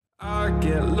I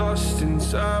get lost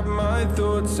inside my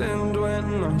thoughts, and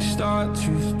when I start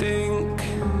to think.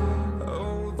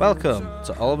 Welcome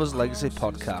to Oliver's Legacy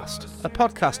Podcast, a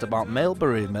podcast about male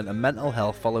bereavement and mental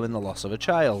health following the loss of a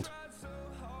child.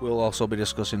 We'll also be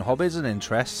discussing hobbies and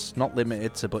interests, not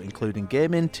limited to but including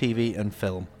gaming, TV and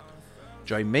film.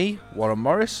 Join me, Warren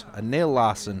Morris and Neil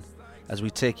Larson as we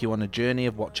take you on a journey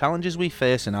of what challenges we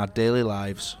face in our daily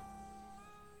lives.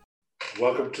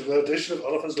 Welcome to the edition of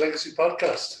Oliver's Legacy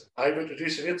Podcast. I'm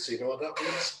introducing it, so you know what that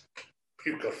means.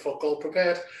 We've got fuck all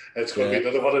prepared, and it's going to be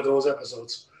another one of those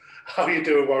episodes. How are you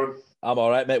doing, Warren? I'm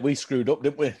alright, mate. We screwed up,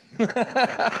 didn't we? Yeah,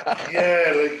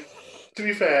 to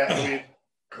be fair, I mean,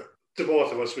 to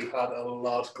both of us, we've had a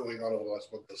lot going on over the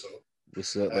last month or so. We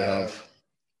certainly have.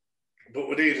 But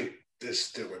we needed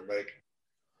this doing,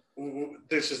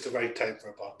 this is the right time for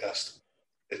a podcast.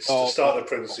 It's the start of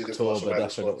pregnancy. October,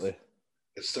 definitely.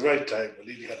 It's the right time. We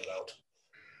need to get it out.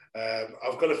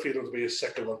 I've got a feeling there'll be a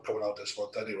second one coming out this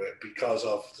month anyway because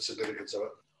of the significance of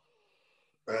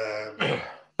it.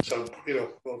 So, you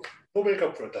know, we'll make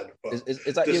up for it then. But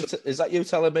is that you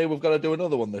telling me we've got to do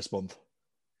another one this month?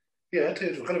 Yeah, it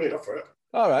is. We're going to make up for it.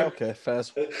 All right, okay, fair.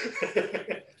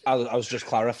 I was just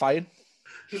clarifying.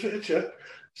 Just a check.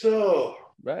 So...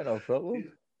 Right, no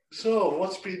problem. So,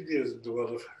 what's been news in the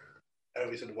world of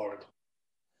everything, Warren?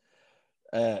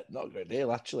 Not a great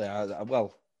deal, actually.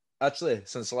 Actually,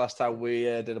 since the last time we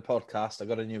did a podcast, I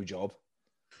got a new job.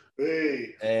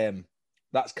 Hey.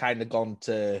 That's kind of gone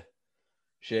to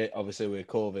shit, obviously, with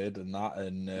COVID and that.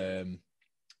 And,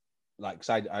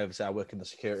 I work in the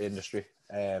security industry.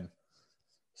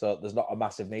 So there's not a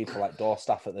massive need for, door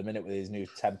staff at the minute with these new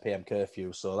 10 p.m.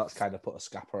 curfews. So that's kind of put a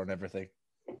scupper on everything.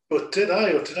 But did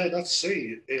I not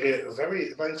see a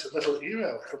very nice little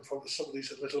email come from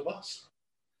somebody's little boss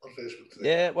on Facebook today?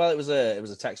 Yeah, well, it was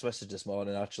a text message this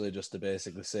morning, actually, just to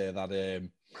basically say that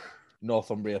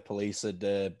Northumbria Police had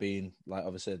been,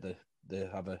 obviously, they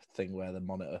have a thing where they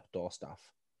monitor door staff.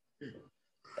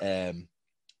 And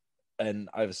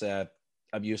obviously,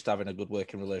 I'm used to having a good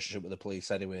working relationship with the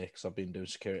police anyway, because I've been doing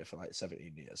security for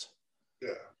 17 years.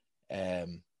 Yeah.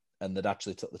 And they'd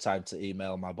actually took the time to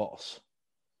email my boss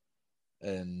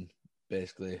and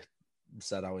basically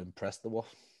said how impressed they were.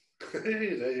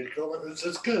 Hey, there you go.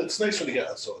 It's good. It's nice when you get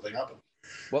that sort of thing happen.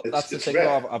 Well, that's the thing.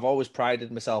 Though, I've always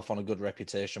prided myself on a good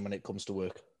reputation when it comes to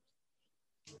work.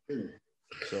 So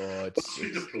it's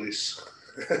the police.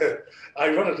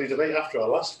 Ironically, the night after our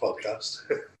last podcast.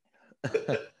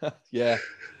 Yeah.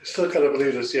 Still can't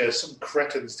believe this. Yeah, some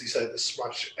cretins decided to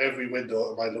smash every window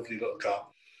of my lovely little car.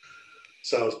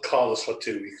 So I was carless for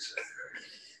 2 weeks.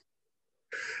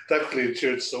 Thankfully,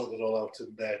 insurance sorted it all out,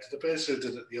 and to the person who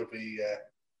did it, you'll be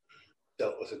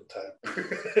dealt with in time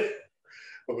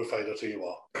when we find out who you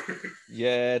are.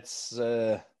 Yeah, it's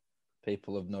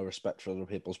people have no respect for other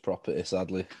people's property,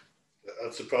 sadly.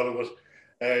 That's the problem. But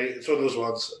it's one of those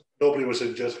ones. Nobody was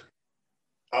injured.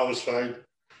 I was fine.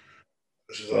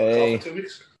 This is on for 2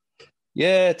 weeks.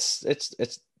 Yeah,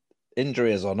 it's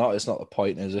injuries or not. It's not the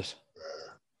point, is it?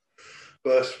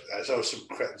 But there's always some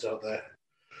cretins out there.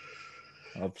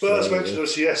 Absolutely. But as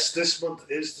mentioned, yes, this month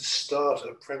is the start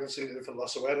of Pregnancy and Infant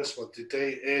Loss Awareness Month.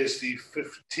 Today is the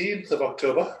 15th of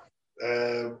October,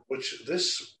 which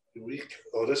this week,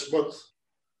 or this month,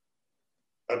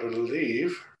 I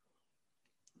believe,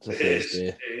 is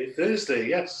a Thursday,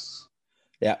 yes.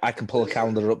 Yeah, I can pull a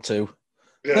calendar up too.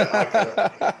 Yeah, I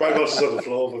can. My mouse is on the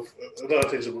floor, but a lot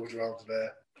of things have moved around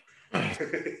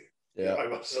today. Yeah, my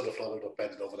mouse is on the floor, I'm not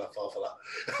bending over that far for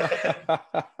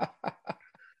that.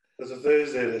 It's a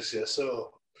Thursday this year,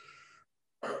 so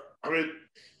I mean,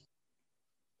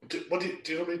 do you want me to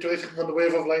do anything on the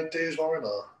wave of light days, Warren?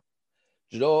 Or?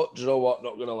 Do you know what?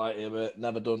 Not gonna lie to you, mate.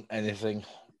 Never done anything.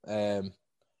 To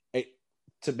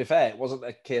be fair, it wasn't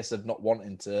a case of not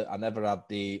wanting to. I never had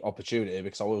the opportunity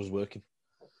because I was working.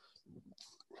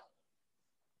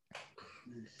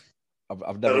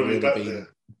 I've never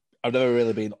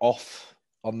really been off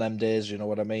on them days. You know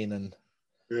what I mean? And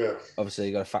yeah, obviously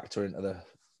you got to factor into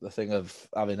the thing of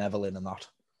having Evelyn and that.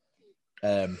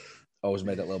 Always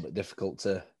made it a little bit difficult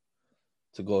to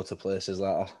go to places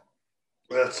like that.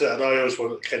 That's it. And I always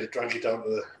want to kind of drag you down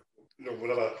to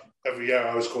whenever every year I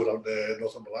always go down to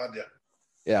Northumberlandia.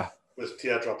 Yeah. With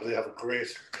Teardrop, they have a great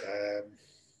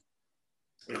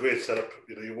setup.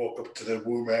 You walk up to the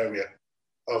womb area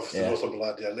of the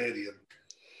Northumberlandia lady,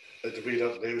 and they read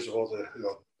out the names of all the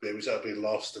babies that have been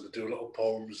lost, and they do little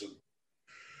poems, and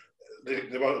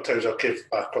the amount of times I've came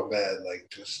back from there,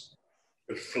 just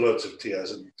with floods of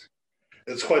tears, and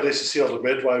it's quite nice to see all the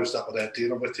midwives that were there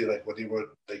dealing with you, when you were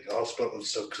in hospital and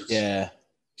stuff. Cause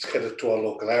it's kind of to our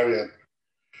local area. And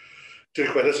to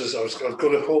be quite honest, I was going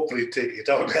to hopefully take it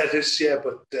down there this year,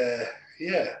 but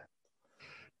yeah,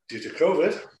 due to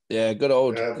COVID. Yeah, good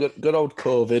old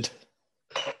COVID.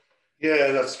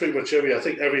 Yeah, that's pretty much every. I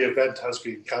think every event has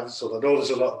been cancelled. I know there's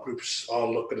a lot of groups are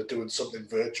looking at doing something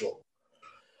virtual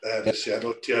this year. I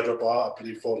know Teardrop Art, I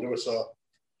believe, Fort Lewis are.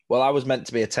 Well, I was meant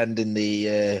to be attending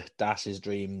the Darcy's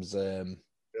Dreams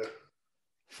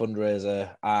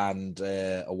fundraiser and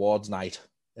awards night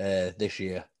this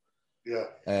year. Yeah.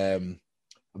 I'm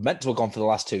meant to have gone for the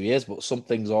last 2 years, but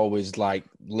something's always like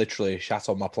literally shat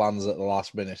on my plans at the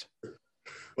last minute. Well,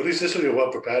 at least this one you're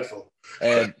well prepared for.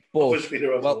 Well,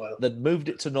 they'd moved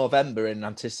it to November in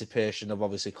anticipation of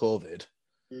obviously COVID.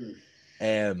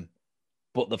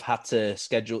 But they've had to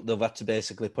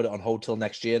basically put it on hold till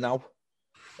next year now.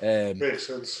 Makes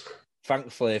sense.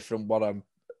 Thankfully, from what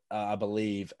I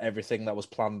believe, everything that was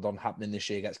planned on happening this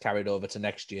year gets carried over to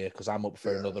next year because I'm up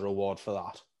for another award for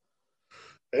that.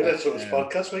 Hey, let's hope this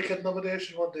podcast may get a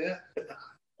nomination one day.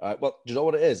 Well, do you know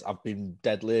what it is? I've been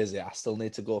dead lazy. I still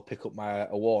need to go pick up my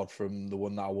award from the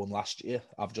one that I won last year.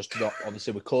 I've just not,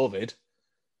 obviously with COVID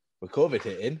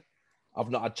hitting, I've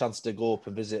not had a chance to go up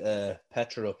and visit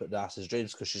Petra up at Darcy's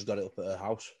Dreams because she's got it up at her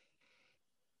house.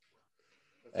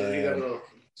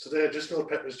 So there, just know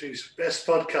Petra's Dreams, best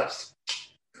podcast.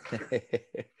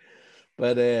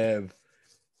 But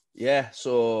yeah,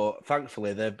 so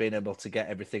thankfully they've been able to get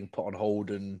everything put on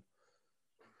hold and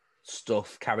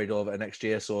stuff carried over to next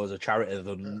year. So as a charity,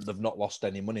 they've not lost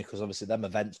any money because obviously them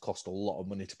events cost a lot of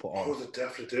money to put on. Oh, they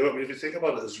definitely do. I mean, if you think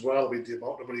about it as well, I mean, the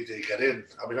amount of money they get in.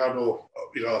 I mean, I know,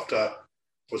 after,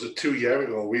 was it 2 years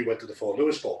ago, we went to the Fort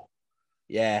Lewis Bowl.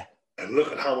 Yeah. And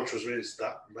look at how much was raised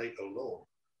that night alone.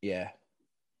 Yeah.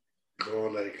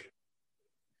 Like,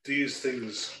 these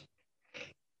things,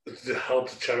 they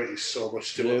help the charities so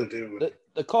much to what they do.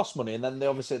 They cost money, and then they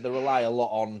rely a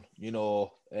lot on,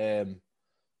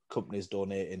 companies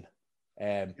donating.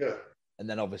 And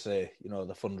then obviously,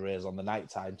 the fundraise on the night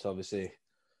time to obviously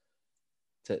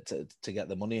to get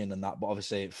the money in and that. But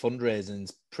obviously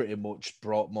fundraising's pretty much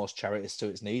brought most charities to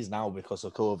its knees now because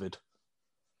of COVID.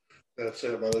 That's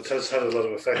it, man. It has had a lot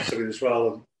of effects on it as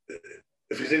well. And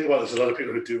if you think about it, there's a lot of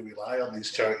people who do rely on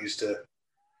these charities to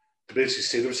basically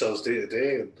see themselves day to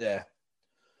day. And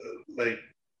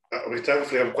I mean,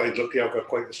 thankfully, I'm quite lucky. I've got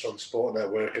quite a strong support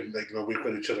network, and we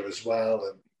with each other as well.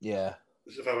 And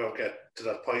if I ever get to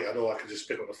that point, I know I can just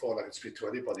pick up the phone. I can speak to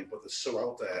anybody. But there's some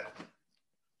out there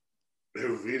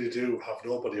who really do have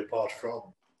nobody apart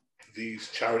from these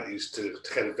charities to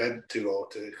kind of vent to or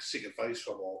to seek advice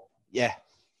from or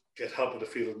get help with the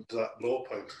feeling to that low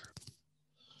point.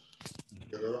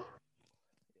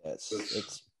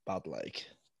 It's bad, like.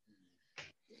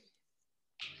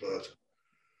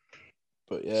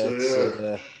 But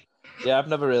I've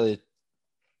never really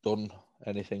done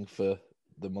anything for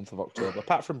the month of October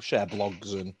apart from share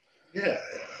blogs and. Yeah,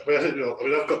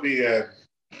 I've got the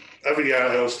every year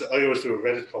I always do a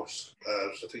Reddit post,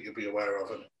 which I think you'll be aware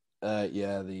of. And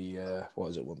what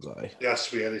is it? One's eye. The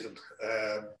Ask Me Anything.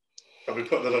 I've been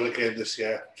putting that on again this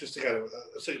year, just to kind of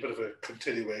a bit of a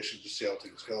continuation to see how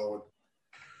things go.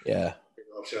 And,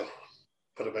 obviously, I'll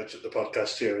put a mention of the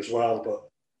podcast here as well, but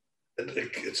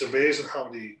it's amazing how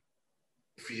many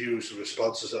views and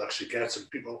responses it actually gets, and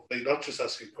people not just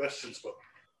asking questions, but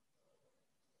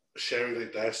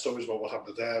sharing their stories about what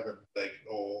happened to them,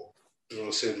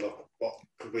 and saying, look, what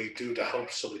could we do to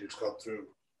help somebody who's gone through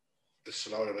this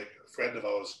scenario? Like a friend of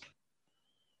ours,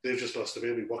 they've just lost a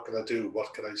baby. What can I do?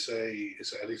 What can I say?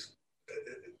 Is there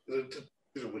anything?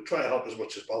 We try to help as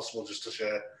much as possible just to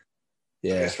share. I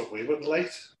guess what we would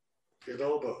like,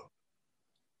 but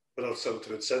without sounding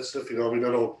too insensitive, I mean, I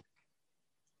know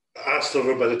I still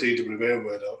remember the DWA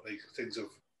word out, like things of,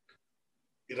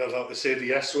 you're not allowed to say the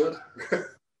yes word.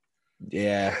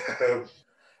 Yeah.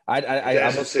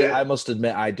 I must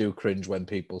admit I do cringe when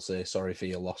people say sorry for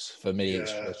your loss. For me,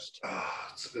 it's just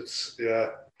it's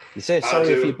you say sorry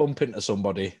if you bump into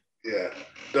somebody. Yeah,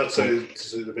 not saying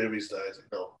the baby's died.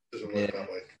 No, it doesn't work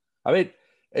that way. I mean,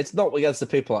 it's not against the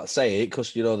people that say it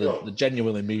because they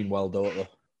genuinely mean well, don't they?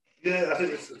 Yeah, I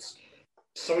think it's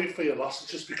sorry for your loss.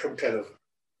 It's just become kind of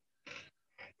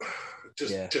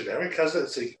generic, hasn't it?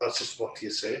 It's like, that's just what you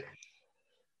say.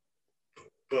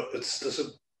 But it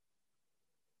doesn't.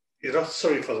 You're not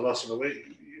sorry for the loss of the way.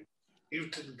 You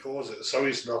didn't cause it.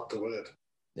 Sorry's not the word.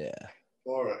 Yeah.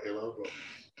 All right, but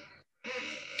I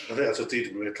think that's what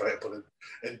DWA trying to put in.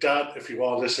 And Dan, if you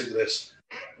are listening to this,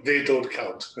 they don't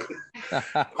count.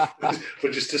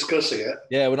 We're just discussing it.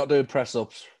 Yeah, we're not doing press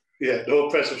ups. Yeah, no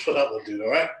press ups for that one, dude. All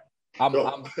right.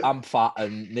 I'm fat,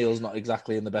 and Neil's not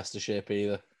exactly in the best of shape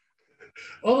either.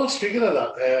 Oh, speaking of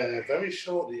that, very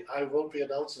shortly, I will be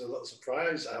announcing a little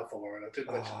surprise for her, and I did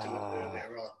mention to it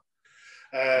earlier on.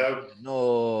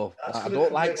 No, I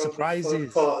don't like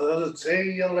surprises. I'll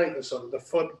say you'll like this one, the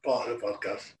fun part of the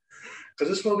podcast.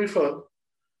 Because this will be fun.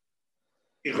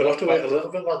 You're going to have to wait a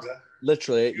little bit longer.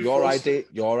 Literally, your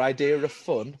idea of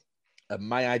fun and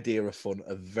my idea of fun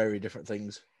are very different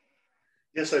things.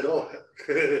 Yes, I know.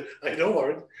 I know,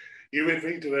 Warren. You went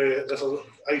me to a little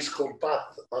ice cold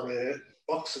bath on a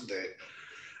Boxing Day.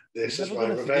 This is my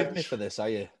revenge. Forgive me for this, are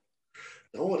you?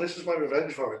 No, this is my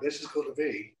revenge for it. This is going to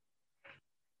be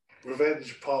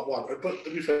Revenge Part 1. But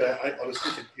to be fair, I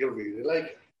honestly think you'll really like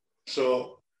it.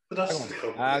 So, but that's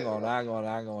hang on.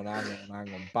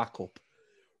 Back up.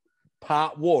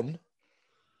 Part 1.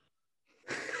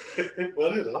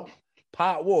 Well, you know.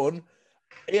 Part 1.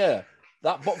 Yeah,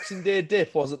 that Boxing Day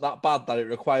dip wasn't that bad that it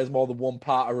requires more than one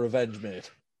part of revenge,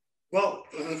 mate. Well,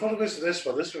 the problem is this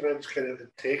one. This revenge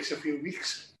it takes a few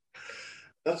weeks.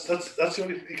 That's the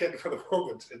only thing you get for the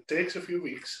moment. It takes a few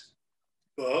weeks,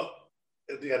 but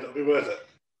in the end, it'll be worth it.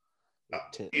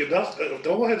 You're not.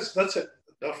 Don't worry. That's it.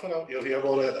 Not for now. You'll hear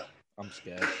more later. I'm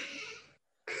scared.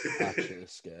 Actually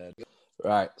scared.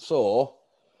 Right. So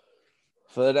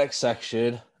for the next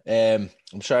section, I'm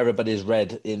sure everybody's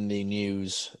read in the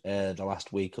news the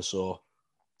last week or so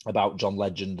about John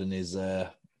Legend and his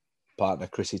partner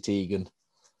Chrissy Teigen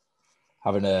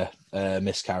having a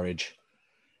miscarriage.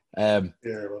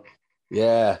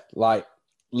 Yeah, like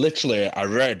literally, I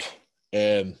read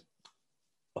a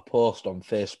post on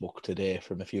Facebook today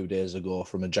from a few days ago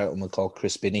from a gentleman called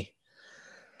Chris Binney,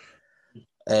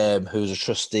 who's a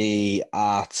trustee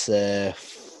at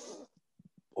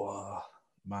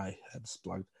my head's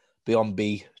blank, Beyond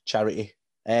B charity.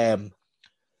 Now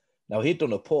he'd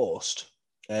done a post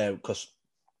because,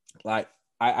 like,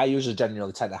 I usually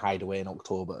genuinely tend to hide away in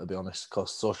October, to be honest,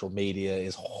 because social media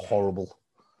is horrible.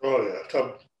 Oh yeah,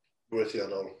 I'm with you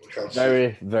on accounts.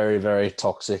 Very, very, very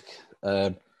toxic.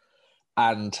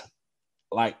 And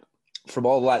like from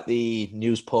all like the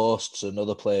news posts and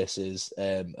other places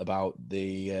about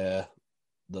the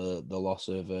loss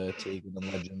of Teigen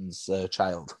and Legend's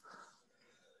child,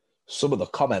 some of the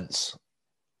comments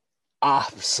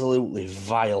absolutely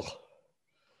vile.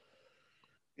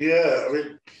 Yeah, I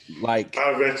mean, like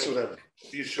I read some of them.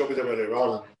 You showed me them earlier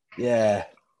on. Yeah.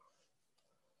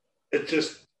 It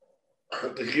just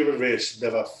the human race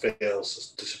never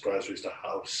fails to surprise me as to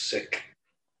how sick,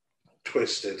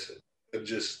 twisted, and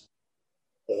just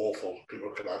awful people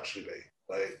can actually be.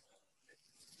 Like,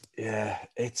 yeah,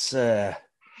 it's I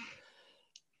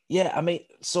mean,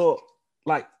 so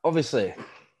like obviously,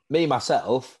 me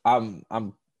myself, I'm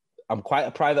quite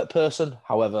a private person.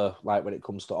 However, like when it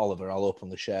comes to Oliver, I'll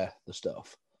openly share the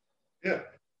stuff. Yeah.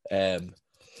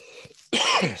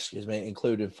 Excuse me,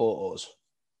 including photos.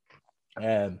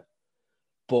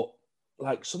 But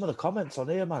like some of the comments on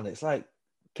here, man, it's like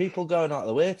people going out of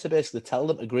the way to basically tell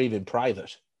them to grieve in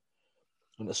private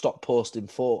and to stop posting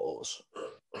photos.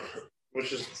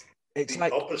 Which is it's the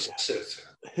like opposite.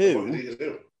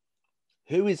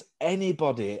 Who is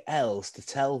anybody else to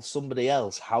tell somebody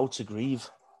else how to grieve?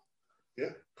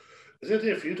 Yeah.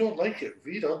 If you don't like it,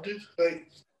 read on it. Like,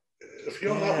 if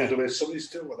you're happy the way somebody's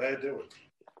doing what they're doing,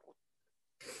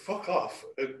 fuck off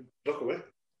and look away.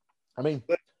 I mean,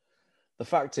 the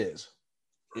fact is,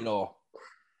 you know,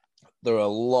 there are a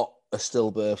lot of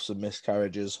stillbirths and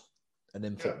miscarriages and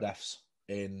infant deaths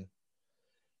in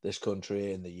this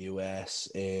country, in the US,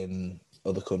 in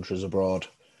other countries abroad.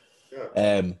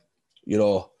 Yeah. You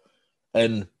know,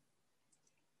 and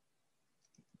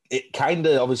it kind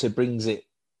of obviously brings it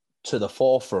to the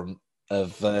forefront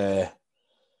of,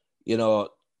 you know,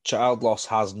 child loss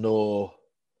has no,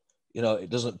 you know,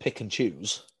 it doesn't pick and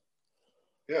choose.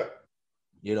 Yeah.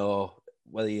 You know,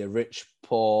 whether you're rich,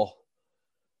 poor,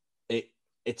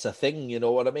 it's a thing, you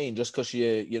know what I mean? Just because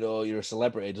you're a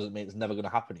celebrity doesn't mean it's never going to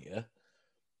happen to you.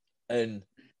 And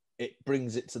it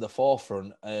brings it to the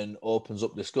forefront and opens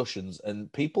up discussions,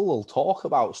 and people will talk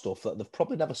about stuff that they've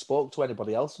probably never spoke to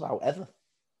anybody else about ever.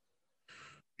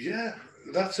 Yeah,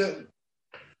 that's it.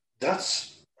 I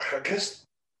guess,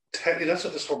 technically that's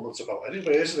what this whole month's about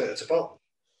anyway, isn't it? It's about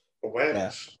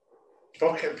awareness. Yeah. It's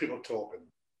about getting people talking.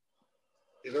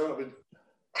 You know, I mean,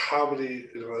 how many,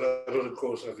 you know, another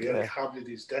course of the year, like how many of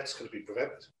these deaths can be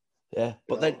prevented? Yeah,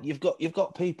 but then you've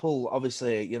got people,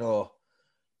 obviously, you know,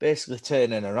 basically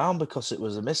turning around because it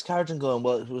was a miscarriage and going,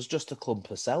 well, it was just a clump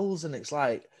of cells. And it's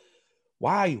like,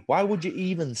 why? Why would you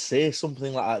even say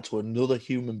something like that to another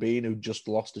human being who just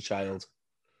lost a child?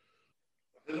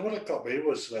 You know what it got me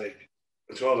was like,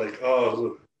 it's all like,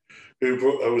 oh, who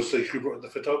brought in the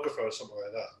photographer or something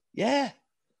like that? Yeah.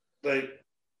 like,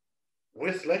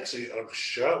 with Lexi, and I'm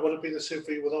sure it would have been the same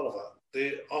for you with Oliver,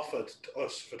 they offered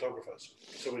us photographers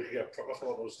so we could get proper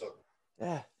photos done.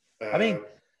 Yeah. I mean,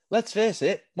 let's face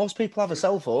it, most people have a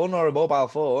cell phone or a mobile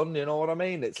phone, you know what I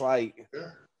mean? It's like...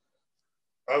 Yeah.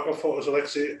 I've got photos of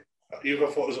Lexi, you've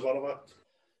got photos of Oliver.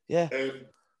 Yeah.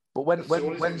 But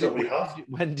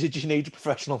when did you need a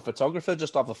professional photographer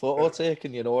just to have a photo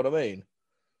taken, you know what I mean?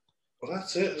 Well,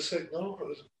 that's it. It's like, no.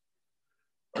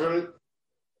 I mean,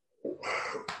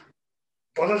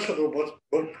 but I don't know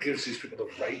what gives these people the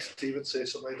right to even say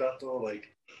something like that, though.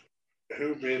 Like,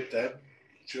 who made them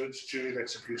judge, jury, and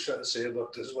executioner to say,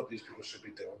 look, this is what these people should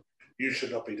be doing. You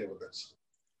should not be doing this.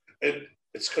 And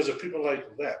it's because of people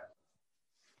like them.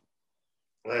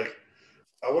 Like,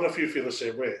 I wonder if you feel the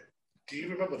same way. Do you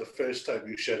remember the first time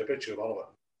you shared a picture of Oliver?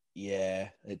 Yeah,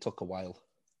 it took a while.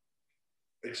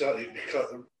 Exactly,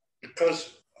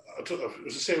 because it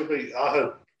was the same with me.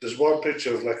 There's one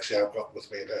picture of Lexi I've got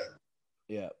with me in there.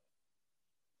 Yeah.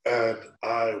 And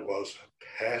I was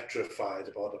petrified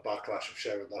about the backlash of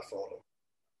sharing that photo.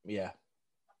 Yeah.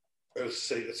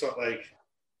 It's not like...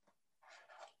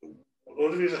 The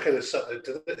only reason I kind of sat there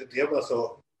did it, at the end I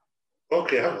thought,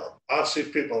 okay, hang on. I see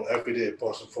people every day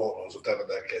posting photos of them and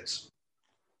their kids.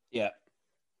 Yeah.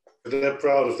 And they're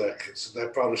proud of their kids, and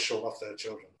they're proud of showing off their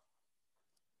children.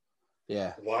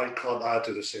 Yeah. Why can't I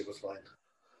do the same with mine?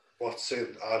 What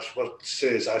says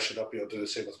I should not be able to do the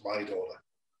same with my daughter?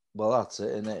 Well, that's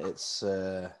it, isn't it? It's...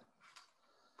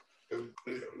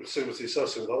 Same with yourself,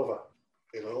 same with Oliver,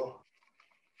 you know?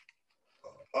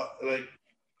 Like,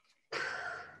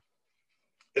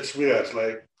 it's weird,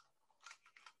 like,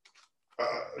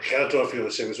 I don't feel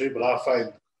the same as me, but I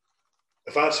find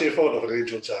if I see a photo of an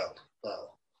angel child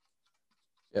now,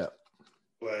 yeah,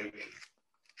 like,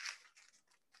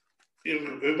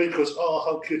 it goes, oh,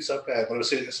 how cute's that bear? When I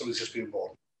see it, somebody's just been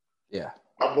born. Yeah.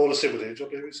 I'm more the same with angel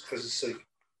babies because it's like,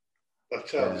 that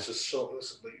child is just so,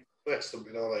 like, bless them,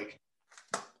 you know, like,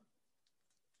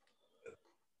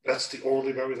 that's the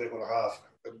only memory they're going to have.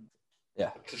 And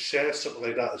to share something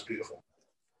like that is beautiful.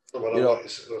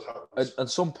 And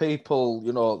some people,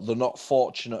 you know, they're not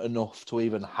fortunate enough to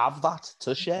even have that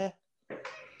to share.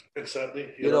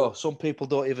 Exactly. You know, some people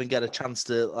don't even get a chance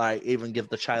to, like, even give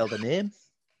the child a name.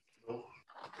 No.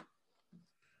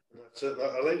 That's it.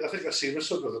 I think I seen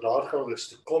something with an article on this.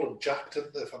 They call him Jack,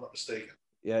 didn't they, if I'm not mistaken?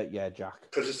 Yeah, Jack.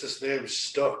 Because it's this name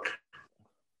stuck.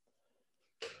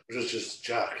 It was just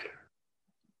Jack.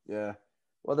 Yeah.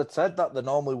 Well, they said that they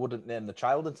normally wouldn't name the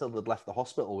child until they'd left the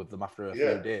hospital with them after a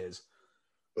few days.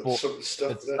 But some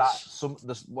stuff they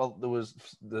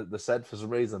said for some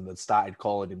reason they'd started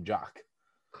calling him Jack.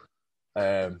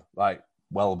 Like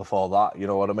well before that, you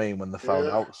know what I mean, when they found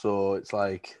out. So it's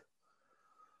like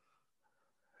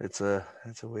it's a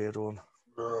weird one.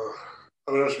 I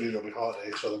mean, that's really gonna be hard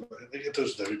to so I think it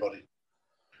does to everybody.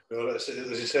 You know, as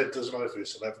you said, it doesn't matter if you're a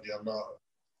celebrity or not.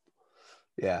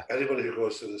 Yeah. Anybody who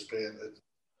goes through this pain,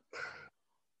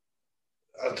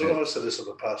 I don't know if I've said this in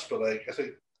the past, but like I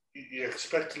think you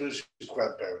expect to lose your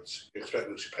grandparents, you expect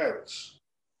to lose your parents.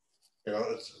 You know,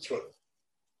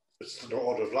 it's the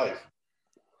order of life.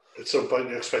 At some point,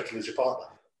 you expect to lose your partner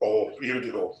or you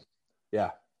to go.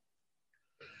 Yeah.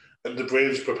 And the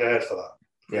brain's prepared for that.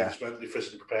 The Yeah. brain's mentally,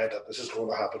 physically prepared that this is going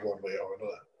to happen one way or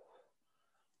another.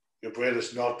 Your brain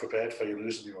is not prepared for you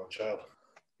losing your own child.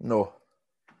 No.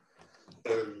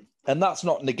 And that's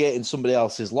not negating somebody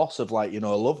else's loss of, like, you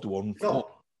know, a loved one.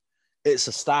 No. It's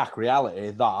a stark reality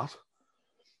that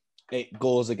it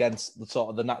goes against the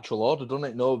sort of the natural order, doesn't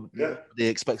it? Nobody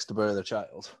expects to bury their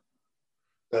child.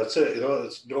 That's it. You know,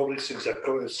 nobody sees that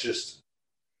coming. It's just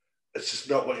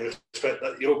not what you expect.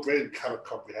 That your brain cannot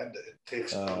comprehend it. It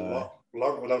takes a lot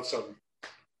long without some.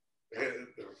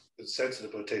 It's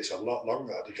sensitive, but it takes a lot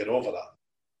longer to get over that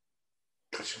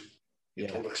because you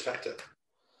don't expect it.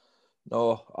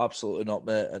 No, absolutely not,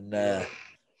 mate. And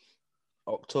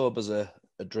October's a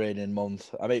draining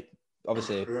month. I mean,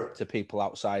 obviously, to people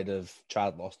outside of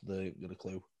child loss, they've got a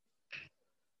clue.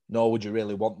 Nor would you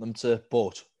really want them to,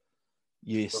 but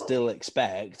you still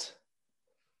expect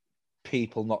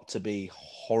people not to be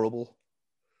horrible.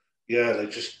 Yeah, like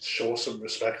just show some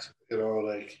respect, you know,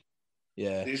 like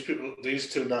these two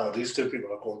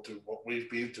people are going through what we've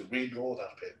been through. We know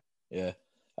that pain. Yeah.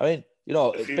 I mean, you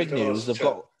know, it's big news. They've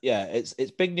got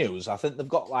it's big news. I think they've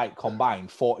got like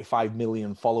combined 45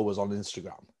 million followers on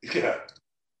Instagram. Yeah.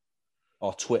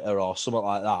 Or Twitter or something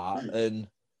like that. And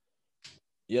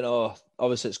you know,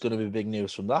 obviously it's going to be big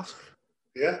news from that.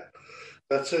 Yeah.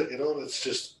 That's it, you know, it's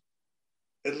just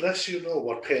unless you know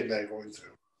what pain they're going through.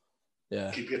 Yeah.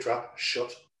 Keep your trap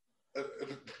shut.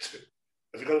 If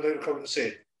you've got a name to come and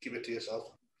say, keep it to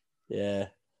yourself. Yeah.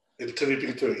 Until you've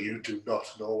been through it, you do not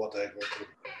know what they're going through.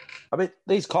 I mean,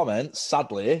 these comments,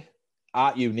 sadly,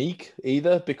 aren't unique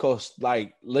either because,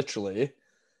 like, literally,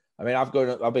 I mean, I've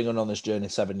been going on this journey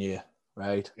 7 years,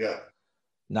 right? Yeah.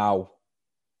 Now,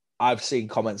 I've seen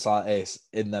comments like this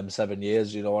in them 7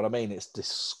 years. You know what I mean? It's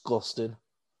disgusting.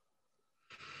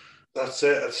 That's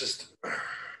it. It's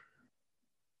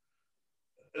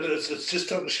just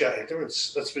total shit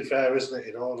ignorance. Let's be fair, isn't it?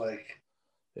 You know, like.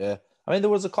 Yeah. I mean,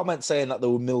 there was a comment saying that they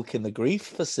were milking the grief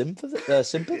for sympathy.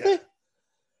 Yeah.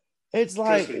 It's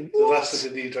like, trust me, what? the last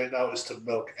thing they need right now is to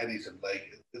milk anything.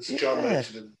 Like, it's John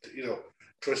mentioned, you know,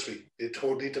 trust me, they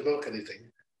don't need to milk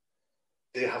anything.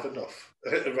 They have enough.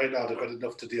 Right now, they've got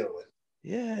enough to deal with.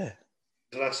 Yeah.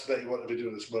 The last thing that you want to be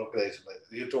doing is milk anything. Like,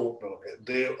 you don't milk it.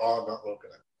 They are not milking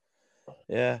it.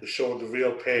 Yeah. They're showing the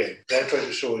real pain. They're trying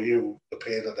to show you the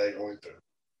pain that they're going through.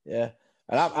 Yeah.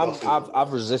 And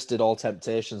I've resisted all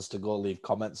temptations to go leave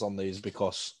comments on these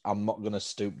because I'm not going to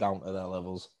stoop down to their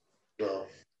levels. No,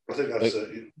 I think that's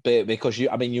it. Because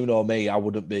you know me, I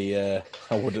wouldn't be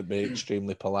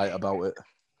extremely polite about it.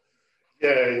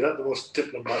 Yeah, you're not the most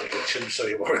diplomatic of chimps, so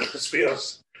you are. Let's be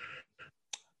honest.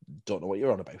 Don't know what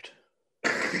you're on about.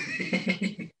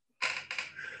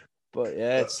 But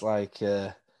yeah, it's like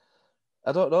I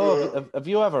don't know. Have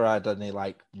you ever had any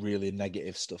like really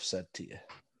negative stuff said to you?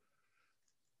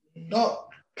 Not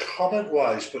comment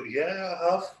wise, but yeah,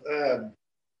 I have.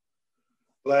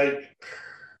 Like,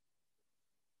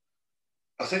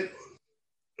 I think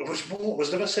it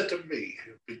was never said to me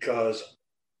because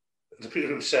the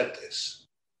people who said this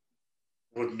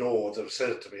would know they've said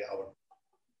it to me. I would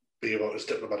be about as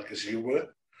diplomatic as you were.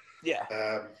 Yeah.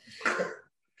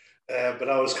 But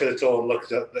I was kind of told, look,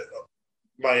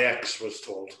 my ex was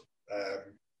told.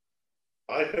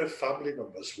 I heard family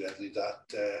members weirdly that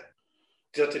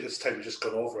do you think it's time you just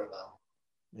got over it now?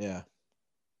 Yeah.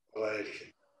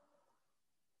 Like,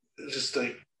 it's just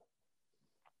like,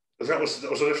 that was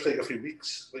only for like a few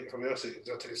weeks. Like, from the outside,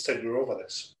 I think it's time you're over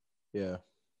this. Yeah.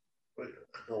 Like,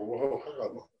 oh, hang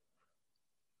on.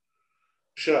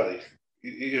 Surely,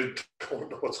 you don't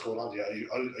know what's going on yet.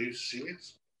 Are you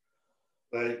serious?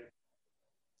 Like,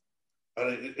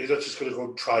 and you're not just going to go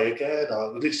and try again,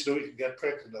 or at least you know you can get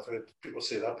pregnant. I've heard people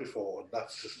say that before, and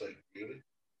that's just like, really?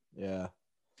 Yeah.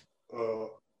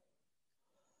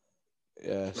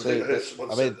 Yeah. See,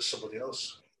 I mean, somebody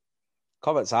else.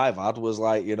 Comments I've had was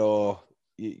like, you know,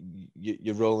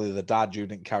 you're only the dad, you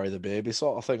didn't carry the baby,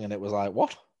 sort of thing, and it was like,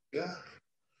 what? Yeah.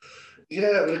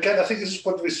 Yeah, but again, I think this is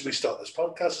one of the reasons we start this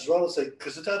podcast as well. It's like,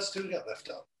 because the dads do get left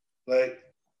out. Like,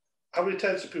 how many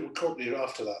times do people come to you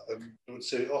after that and they would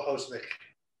say, oh, how's Nick?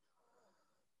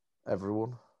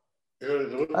 Everyone. You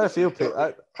know, I had a few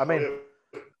people. I mean,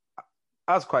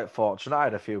 I was quite fortunate. I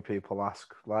had a few people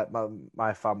ask. Like,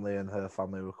 my family and her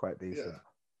family were quite decent.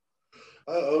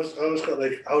 Yeah. I was got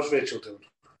like, how's Rachel doing?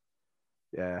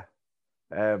 Yeah.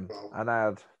 And I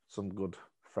had some good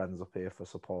friends up here for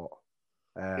support.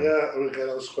 Yeah, and again,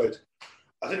 that was quite.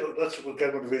 I think that's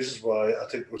again one of the reasons why I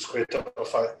think it was great to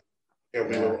find. We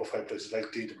were able to find places like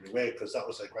DWA because that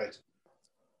was like, right.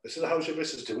 This is how's your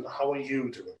missus doing? How are you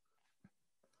doing?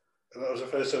 And that was the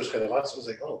first time I was kind of answered. I was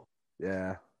like, oh,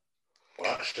 yeah.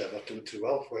 Well, actually, I'm not doing too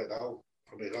well right now,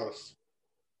 for being honest.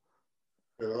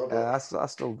 You know, but I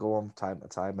still go on time to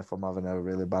time if I'm having a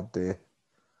really bad day.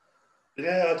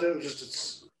 Yeah, I do.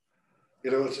 It's you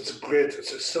know,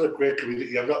 it's still a great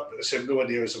community. I'm not saying nowhere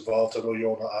near as involved. I know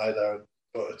you're not either,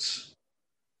 but it's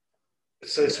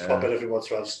nice to pop in every once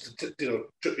in a while. Just, you know,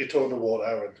 dip your toe in the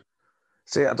water and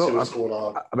see what's going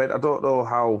on. I mean, I don't know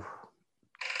how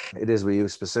it is with you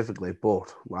specifically,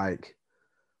 but like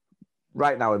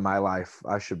right now in my life,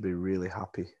 I should be really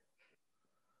happy.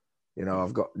 You know,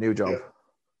 I've got a new job,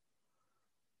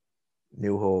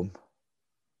 new home,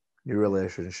 new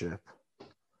relationship.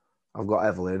 I've got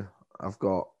Evelyn. I've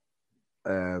got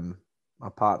my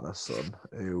partner's son,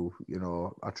 who, you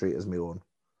know, I treat as my own.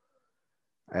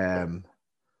 And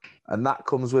that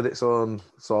comes with its own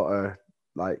sort of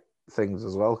like things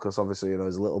as well, because obviously, you know,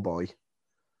 he's a little boy.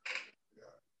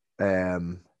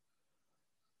 And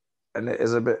it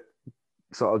is a bit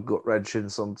sort of gut wrenching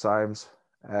sometimes.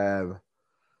 But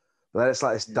then it's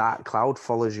like this dark cloud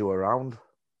follows you around.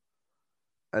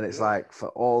 And it's like, for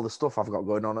all the stuff I've got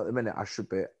going on at the minute, I should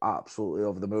be absolutely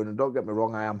over the moon. And don't get me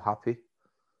wrong, I am happy.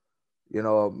 You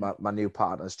know, my new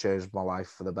partner's changed my life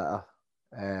for the better.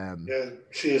 Yeah,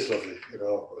 she is lovely, you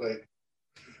know. Like,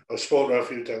 I've spoken to her a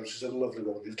few times. She's a lovely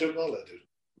woman. You're doing all that, dude.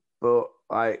 But,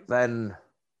 like, then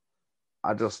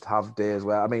I just have days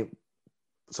where, I mean,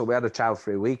 so we had a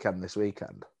child-free weekend this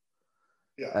weekend.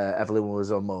 Yeah. Evelyn was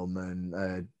her mum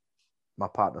and my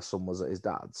partner's son was at his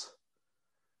dad's.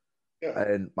 Yeah.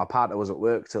 And my partner was at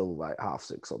work till like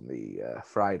 6:30 on the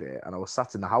Friday, and I was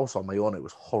sat in the house on my own. It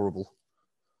was horrible.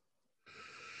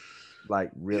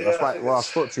 Like, really, Yeah, that's why. Well, I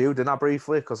spoke to you, didn't I,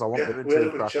 briefly? Because I wasn't doing we had too a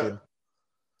quick cracking.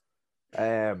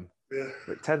 Yeah.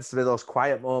 It tends to be those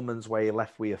quiet moments where you're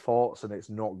left with your thoughts, and it's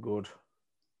not good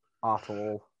at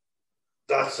all.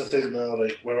 That's the thing now.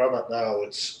 Like where I'm at now,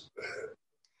 it's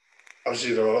as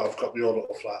you know, I've got my own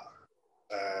little flat,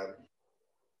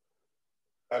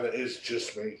 and it is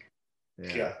just me.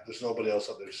 Yeah, there's nobody else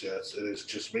that lives here. It is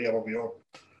just me. I'm on my own.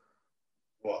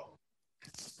 What?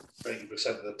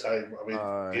 90% of the time. I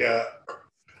mean, yeah.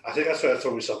 I think that's why I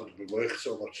told myself to be working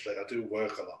so much. Like I do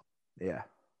work a lot. Yeah.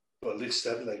 But at least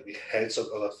then, like my head's on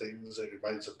other things. It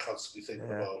reminds me constantly thinking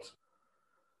about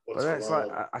what's going on.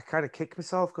 Like I kind of kick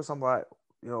myself because I'm like,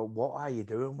 what are you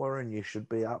doing, Warren? You should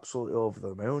be absolutely over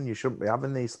the moon. You shouldn't be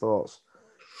having these thoughts.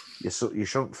 You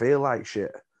shouldn't feel like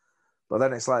shit. But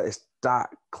then it's like this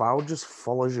dark cloud just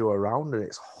follows you around, and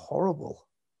it's horrible.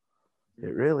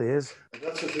 It really is. And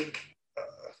that's the thing.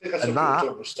 I think that's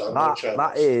and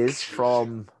that is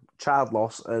from child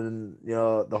loss and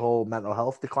the whole mental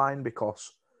health decline,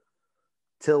 because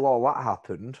till all that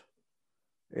happened,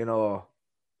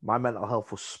 my mental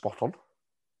health was spot on.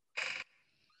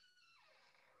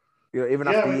 Even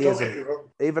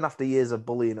after years of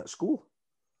bullying at school,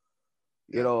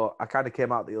 I kind of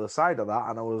came out the other side of that,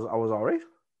 and I was all right.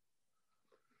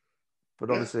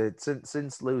 But obviously,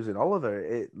 since losing Oliver,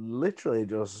 it literally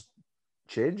just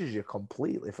changes you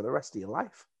completely for the rest of your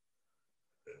life.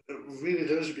 It really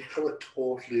does. You become a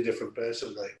totally different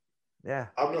person. Like, yeah,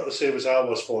 I'm not the same as I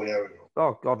was 4 years ago.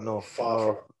 Oh God, no!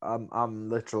 Far from. I'm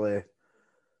literally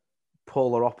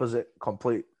polar opposite,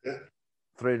 complete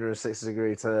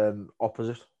 360-degree turn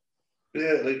opposite.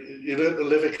 Yeah, like you learn to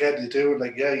live again. You do, and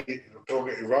like don't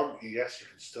get me wrong. Yes, you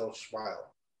can still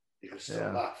smile, you can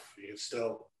still laugh, you can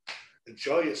still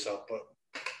enjoy yourself, but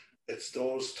it's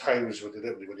those times when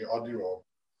you're on your own,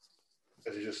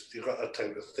 and you've got that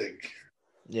time to think.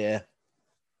 Yeah.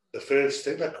 The first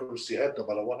thing that comes to your head, no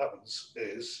matter what happens,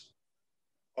 is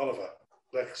Oliver,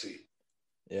 Lexi,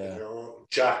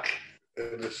 Jack,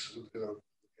 in this,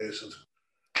 case of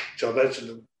John mentioned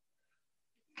them.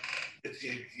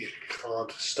 You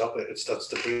can't stop it. That's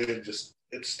the brain.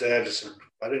 It's there.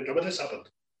 I didn't know when this happened.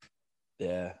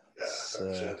 Yeah. That's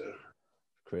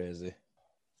crazy.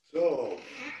 So,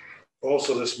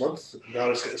 also this month, now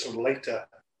let's get some lighter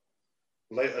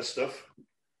stuff.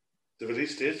 The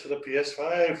release dates for the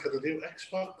PS5 for the new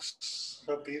Xbox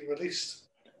have been released.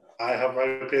 I have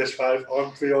my PS5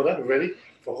 on pre-order, ready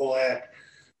for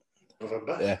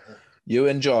November. Yeah. You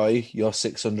enjoy your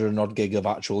 600 and odd gig of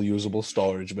actual usable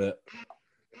storage, but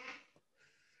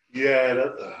yeah,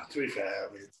 to be fair,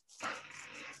 I mean,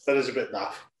 that is a bit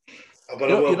naff. But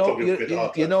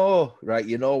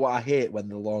you know what I hate when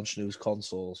they launch new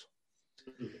consoles?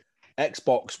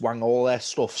 Xbox wang all their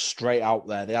stuff straight out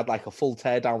there. They had like a full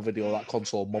teardown video of that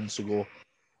console months ago.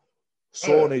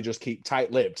 Sony just keep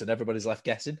tight-lipped and everybody's left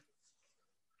guessing.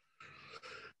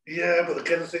 Yeah, but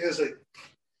again, the thing is, like,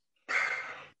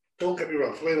 don't get me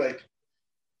wrong. For me, like,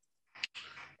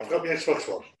 I've got my Xbox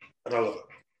One and I love it.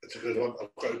 It's a good one.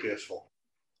 I've got a PS4.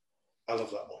 I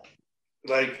love that one.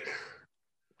 Like,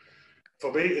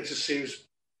 for me, it just seems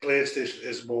PlayStation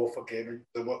is more for gaming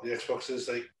than what the Xbox is.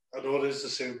 Like, I know it is the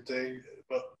same thing,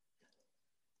 but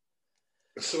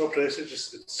some of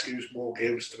PlayStation it skews more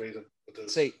games to me than it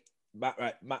does. See,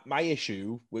 my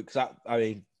issue, because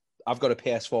I've got a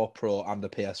PS4 Pro and a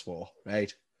PS4,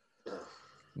 right?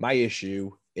 My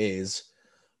issue is,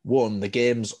 one, the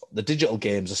digital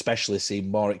games especially seem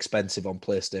more expensive on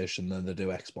PlayStation than they do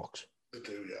Xbox. They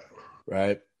do, yeah.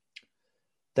 Right?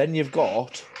 Then you've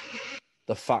got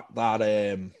the fact that,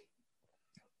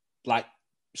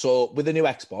 so with the new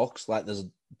Xbox, like there's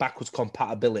backwards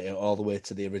compatibility all the way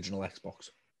to the original Xbox.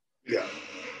 Yeah.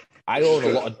 I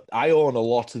own a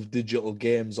lot of digital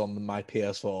games on my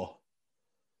PS4.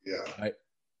 Yeah. Right?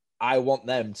 I want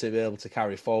them to be able to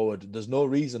carry forward. There's no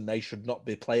reason they should not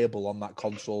be playable on that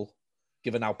console,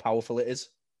 given how powerful it is.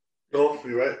 No,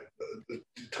 you're right. I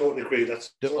totally agree.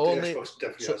 That's the Xbox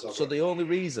definitely has. So the only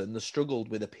reason they struggled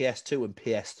with the PS2 and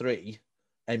PS3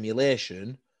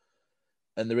 emulation,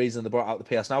 and the reason they brought out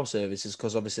the PS Now service is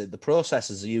because obviously the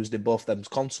processors are used in both them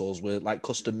consoles were like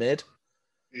custom made.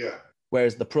 Yeah.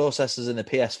 Whereas the processors in the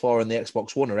PS4 and the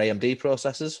Xbox One are AMD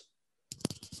processors.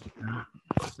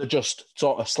 They're just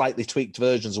sort of slightly tweaked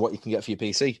versions of what you can get for your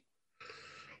PC.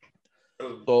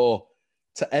 So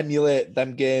to emulate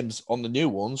them games on the new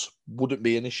ones wouldn't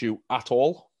be an issue at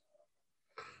all.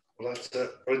 Well, that's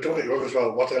it. I mean, don't get me wrong as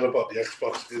well. What I love about the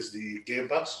Xbox is the Game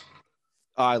Pass.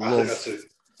 I think that's a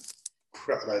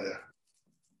crap idea.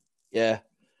 Yeah.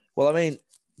 Well, I mean,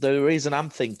 the reason I'm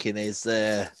thinking is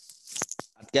I'd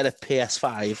get a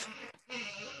PS5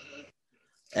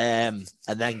 and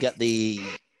then get the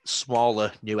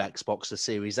smaller new Xbox, the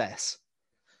Series S.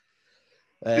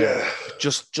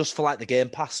 Just for like the Game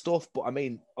Pass stuff. But I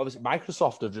mean, obviously,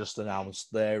 Microsoft have just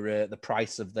announced their the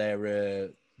price of their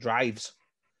drives,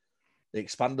 the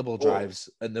expandable drives,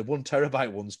 and the 1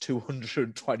 terabyte one's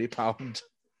 £220.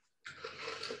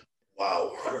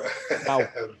 Wow. Now,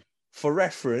 for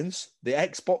reference, the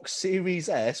Xbox Series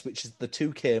S, which is the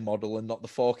 2K model and not the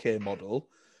 4K model,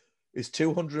 is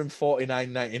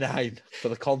 $249.99 for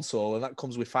the console, and that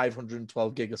comes with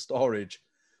 512 gig of storage.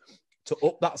 To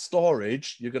up that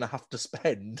storage, you're going to have to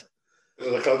spend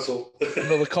another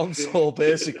console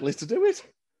basically to do it.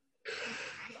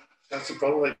 That's the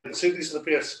problem. Like, see, these are the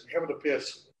PS. You have the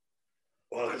PS.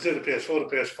 Well, I consider the PS4,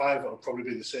 the PS5 will probably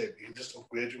be the same. You can just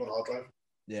upgrade your hard drive.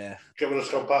 Yeah. Get one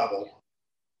that's compatible.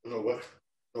 It'll work.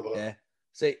 Yeah.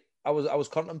 See, I was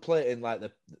contemplating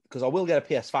because I will get a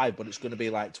PS5, but it's going to be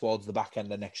like towards the back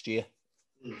end of next year.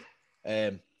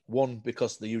 One,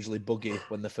 because they're usually buggy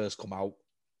when they first come out.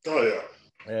 Oh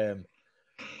yeah.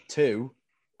 Two,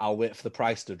 I'll wait for the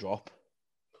price to drop.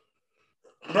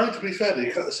 Now, to be fair,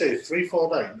 you got to say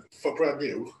 $349 for brand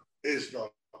new is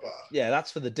not bad. Yeah,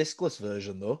 that's for the discless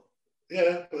version though.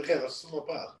 Yeah, but again, that's still not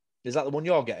bad. Is that the one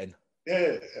you're getting?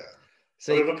 Yeah.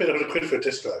 See, I paid £100 for a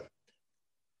disc drive.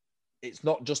 It's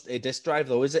not just a disc drive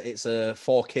though, is it? It's a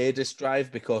 4K disc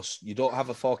drive, because you don't have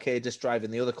a 4K disc drive in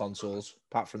the other consoles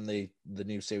apart from the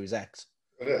new Series X.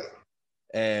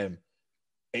 Yeah.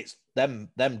 It's them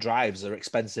drives are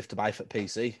expensive to buy for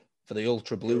PC, for the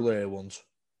Ultra Blu-ray ones.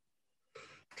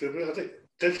 I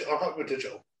think I'm happy with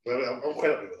digital. I'm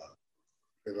quite happy with that.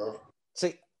 You know.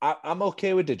 See, I'm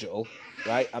okay with digital,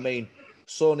 right? I mean,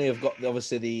 Sony have got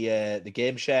obviously the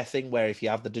game share thing where if you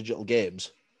have the digital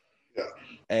games,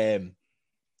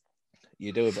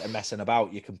 you do a bit of messing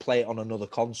about. You can play it on another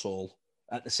console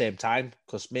at the same time,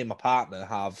 because me and my partner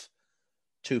have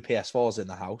 2 PS4s in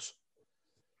the house,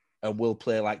 and we'll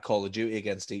play like Call of Duty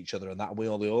against each other and that. And we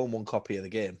only own 1 copy of the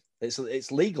game.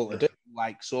 It's legal to do.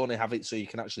 Like Sony have it so you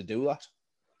can actually do that.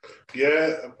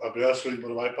 Yeah, I'll be honest with you,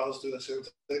 one of my pals do the same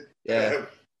thing. Yeah.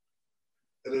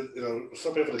 And you know,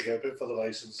 some people pay for the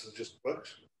license, it just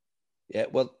works. Yeah,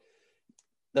 well,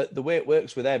 the way it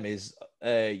works with them is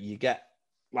you get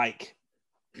like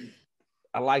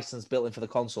a license built in for the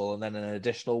console, and then an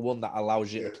additional one that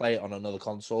allows you to play it on another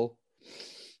console.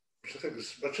 Which I think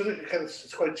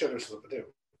it's quite generous of them to do.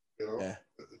 You know? Yeah.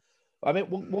 I mean,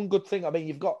 one good thing. I mean,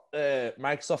 you've got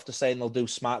Microsoft are saying they'll do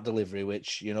smart delivery,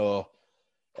 which, you know,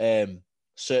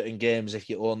 certain games, if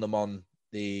you own them on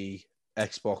the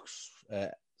Xbox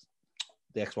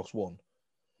One,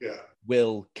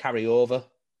 will carry over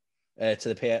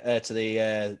to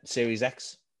the Series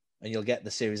X, and you'll get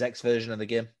the Series X version of the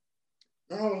game.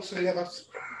 Oh, so yeah, that's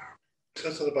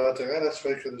not a bad thing. Yeah, that's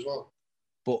very good as well.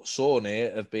 But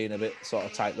Sony have been a bit sort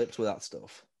of tight-lipped with that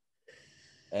stuff.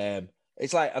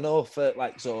 It's like, I know for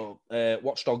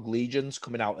Watch Dogs Legion's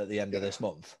coming out at the end of this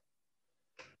month,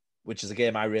 which is a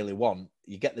game I really want.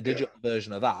 You get the digital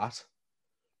version of that,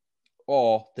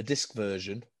 or the disc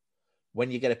version. When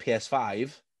you get a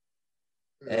PS5,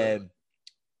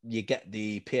 you get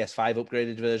the PS5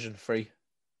 upgraded version free.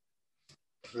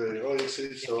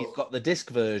 If you've got the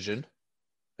disc version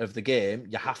of the game,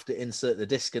 you have to insert the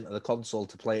disc into the console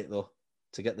to play it, though,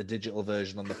 to get the digital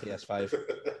version on the PS5.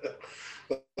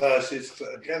 It's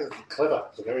clever.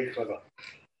 It's very clever.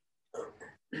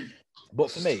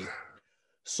 But for me,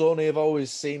 Sony have always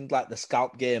seemed like the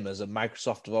scalp gamers, and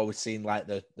Microsoft have always seemed like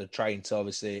they're trying to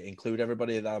obviously include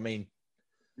everybody. I mean,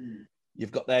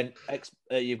 you've got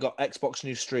Xbox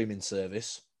new streaming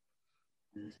service,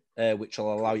 which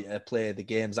will allow you to play the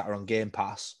games that are on Game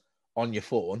Pass on your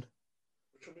phone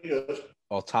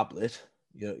or tablet.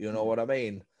 You know what I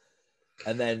mean?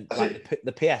 And then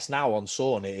the PS Now on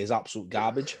Sony is absolute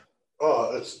garbage.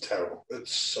 Oh, it's terrible. It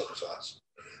sucks ass.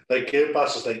 Like Game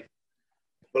Pass is like,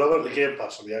 when I went to Game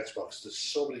Pass on the Xbox, there's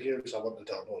so many games I want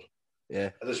to download. Yeah.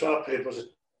 And this one I paid was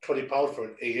 £20 for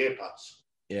an EA pass.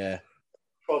 Yeah.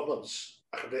 12 months,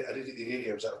 I can play any of the EA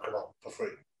games that have come out for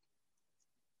free.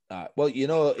 Well, you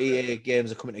know EA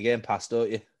games are coming to Game Pass,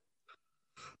 don't you?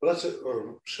 Well, that's it.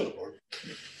 Shut up, boy.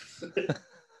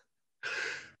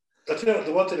 I tell you,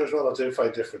 the one thing as well I do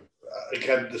find different,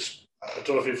 again, I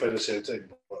don't know if you find the same thing,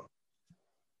 but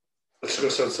it's going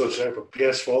to sound so generic, but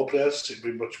PS4 players seem to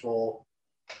be much more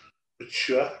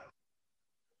mature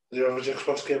than the average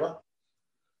Xbox gamer.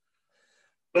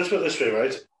 Let's put it this way,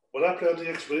 right? When I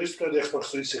used to play on the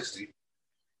Xbox 360,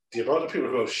 the amount of people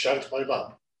who have shagged my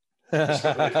mum,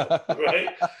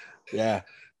 right? Yeah.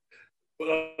 But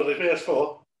on the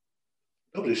PS4,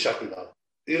 nobody's shacking that.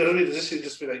 You know what I mean? This would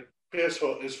just be like,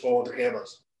 PS4 is for the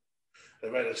gamers.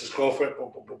 And right, let's just go for it.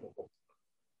 Boom, boom, boom, boom, boom.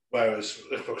 Whereas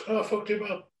Xbox, oh, fuck you,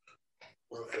 man.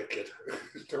 Okay, kid.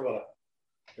 Don't matter.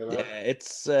 You know? Yeah,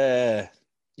 it's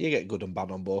you get good and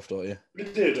bad on both, don't you? We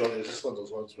do, don't you? It's just one of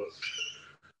those ones, but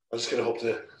I'm just going to hope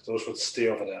that those would stay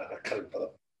over there. I can't bother.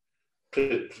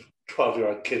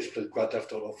 12-year-old kids play Grand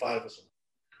Theft Auto 5 or something.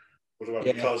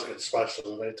 Whatever, cars getting smashed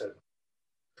on the night time.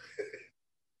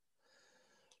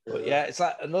 But yeah, it's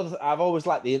like another. I've always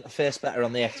liked the interface better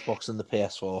on the Xbox than the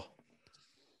PS4.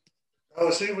 Oh,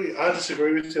 see, I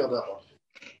disagree with you on that one.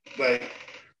 Like,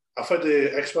 I find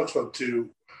the Xbox one too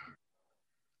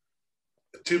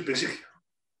busy.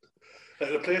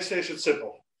 Like the PlayStation's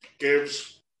simple.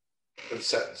 Games and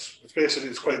settings.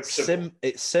 It's quite simple.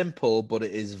 It's simple, but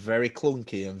it is very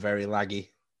clunky and very laggy.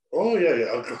 Oh,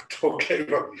 yeah. Don't get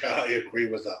me wrong. Yeah, I agree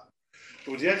with that.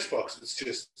 But with the Xbox,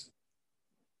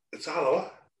 it's all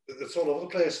over. It's all over the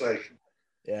place. Like,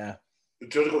 yeah.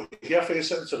 Do you want to go here for your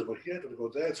settings? Do you want to go here? Do you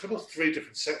want to go there? It's got about 3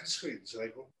 different second screens.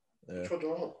 Like, which one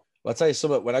do I want? Well, I'll tell you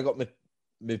something. When I got my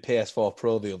PS4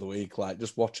 Pro the other week, like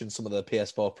just watching some of the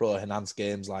PS4 Pro enhanced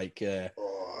games like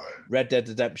Red Dead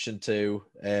Redemption 2,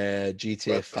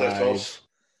 GTA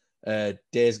 5,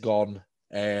 Days Gone,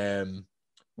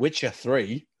 Witcher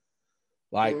 3,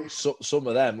 like some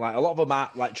of them, like a lot of them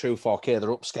aren't like true 4K, they're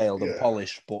upscaled and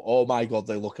polished, but oh my God,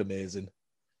 they look amazing.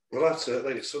 Well, that's it.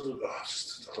 Like, it's just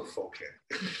not a 4K.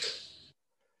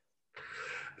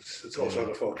 it's also on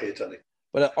a 4K telly.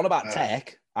 But on about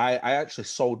tech, I actually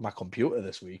sold my computer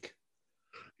this week.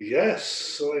 Yes.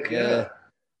 So, like, yeah.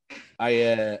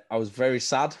 I was very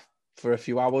sad for a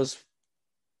few hours.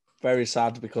 Very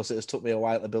sad because it has took me a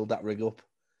while to build that rig up.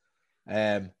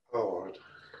 But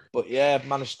yeah,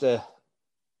 managed to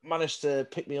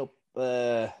pick me up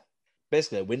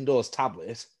basically a Windows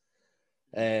tablet.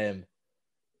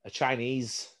 A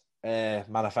Chinese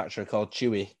manufacturer called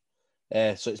Chewy.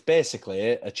 So it's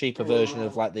basically a cheaper version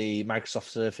of like the Microsoft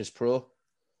Surface Pro.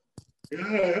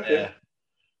 Yeah.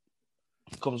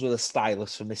 It comes with a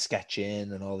stylus for my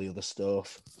sketching and all the other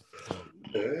stuff.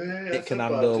 It can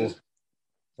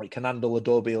handle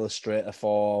Adobe Illustrator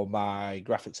for my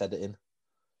graphics editing.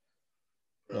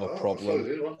 No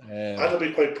problem. And it'll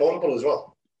be quite portable as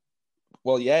well.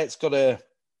 Well, yeah, it's got a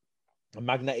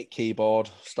magnetic keyboard,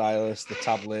 stylus, the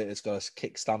tablet. It's got a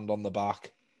kickstand on the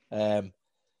back.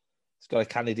 It's got a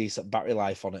kind of decent battery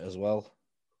life on it as well.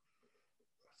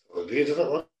 I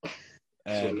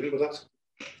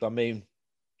mean,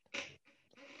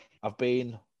 I've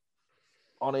been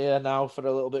on here now for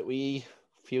a little bit. A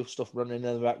few stuff running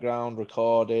in the background,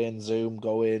 recording, Zoom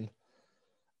going,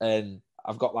 and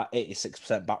I've got like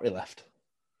 86% battery left.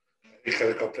 You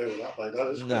can't complain with that, like that,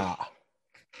 is it? Nah.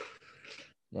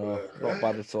 No, not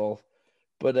bad at all.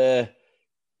 But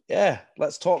yeah,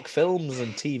 let's talk films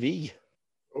and TV.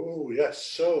 Oh, yes.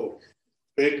 So,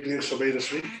 big news for me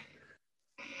this week.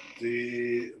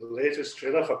 The latest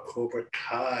trailer for Cobra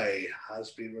Kai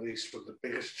has been released, from the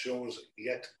biggest shows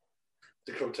yet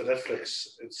to come to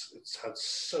Netflix. It's had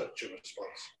such a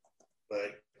response.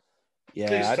 Like,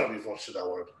 please tell me you've watched that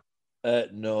one.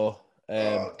 No.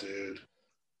 Oh, dude.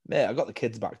 Mate, I got the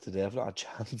kids back today. I've not had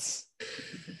a chance.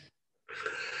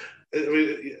 I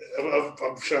mean,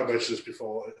 I'm sure I mentioned this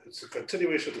before. It's a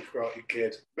continuation of the Karate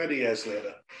Kid many years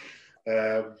later.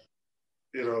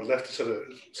 Left to sort of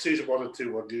season 1 and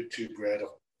 2 on YouTube Red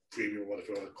or Premium, whatever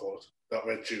you want to call it, not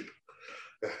RedTube.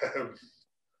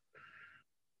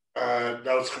 And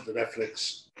now it's come to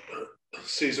Netflix.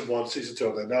 Season 1, season 2,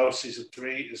 and then now season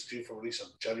 3 is due for release on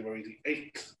January the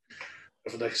 8th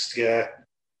of next year.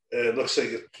 It looks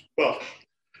like it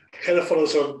kind of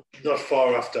follows on not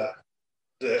far after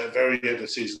the very end of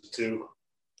season 2.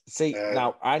 See,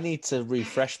 now I need to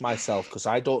refresh myself because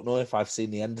I don't know if I've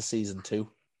seen the end of season 2.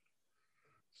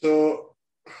 So,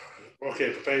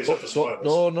 okay, prepare yourself for spoilers.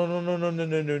 No,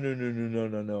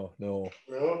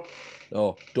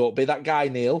 don't be that guy,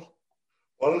 Neil.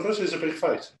 Well, of course, it's a big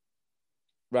fight.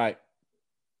 Right.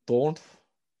 Don't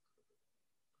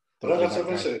Well, that's what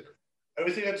I'm saying.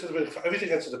 Everything ends in a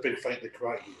big fight in the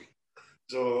Karate movie.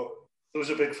 So, there was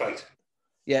a big fight.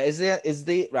 Yeah, is the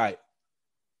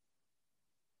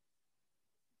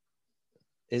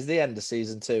end of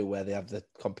season 2 where they have the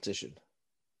competition?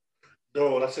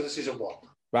 No, that's in season 1.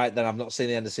 Right, then I've not seen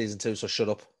the end of season 2, so shut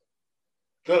up.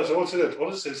 No, so what's it?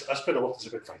 What is this? I spent a lot. There's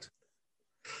a big fight.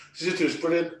 Season 2 is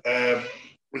brilliant.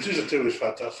 Season 2 is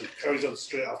fantastic. Carries on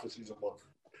straight after season 1.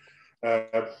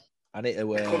 I need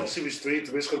to. According to series 3,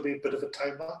 there is going to be a bit of a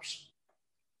time lapse.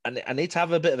 I need to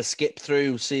have a bit of a skip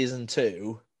through season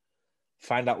 2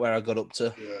 find out where I got up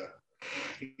to.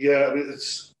 Yeah. I mean,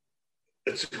 it's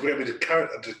great. I mean,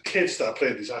 the kids that are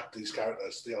playing these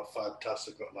characters, they are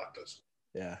fantastic little actors.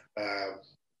 Yeah.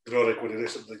 You know, like when you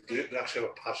listen, like, they actually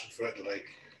have a passion for it. Like,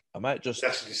 I might just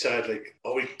actually decide, like,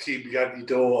 are we team Yankee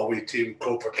Do, are we team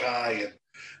Cobra Kai, and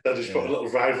then just put a little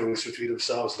rivalries between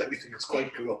themselves and everything. It's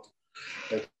quite cool.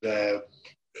 And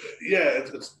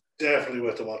it's definitely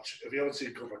worth a watch. If you haven't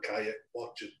seen Cobra Kai yet,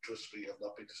 watch it. Trust me, you'll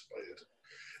not be disappointed.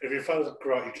 If you're a fan of the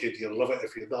Karate Kid, you'll love it.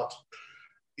 If you're not,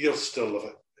 you'll still love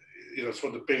it. You know, it's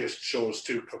one of the biggest shows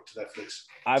to come to Netflix.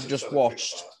 I've just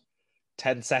watched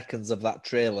 10 seconds of that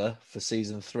trailer for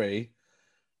season 3,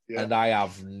 and I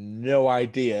have no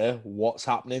idea what's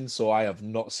happening, so I have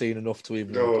not seen enough to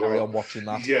even carry on watching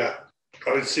that. Yeah.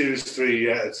 I mean, series 3,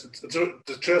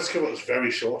 the trailer's come out, is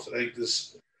very short. I think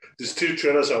there's 2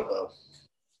 trailers out now.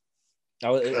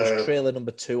 Oh, it was trailer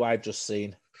number 2 I've just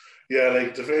seen. Yeah,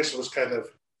 like the first one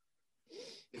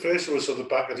was on the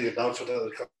back of the announcement that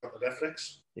it come on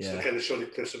Netflix. Yeah. So they kind of showed the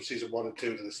clips from season 1 and 2,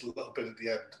 and there's a little bit at the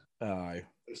end. Aye.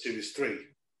 Of series 3.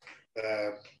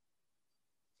 And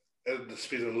there's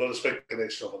been a lot of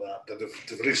speculation over that. Then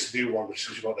they've released a new one, which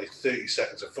is about like 30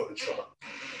 seconds of footage from it.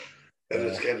 And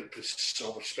there's kind of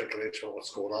so much speculation on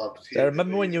what's going on. I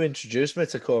remember when you introduced me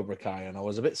to Cobra Kai, and I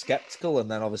was a bit skeptical, and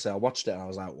then obviously I watched it and I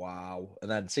was like, wow. And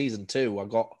then season 2,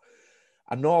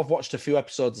 I know I've watched a few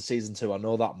episodes of season 2, I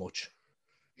know that much.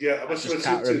 Yeah, I just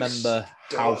can't remember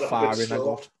how far in I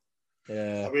got.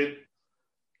 Yeah. I mean,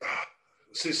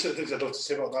 see, certain things I'd love to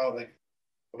say about now, like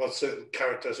about certain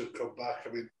characters who come back. I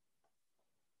mean,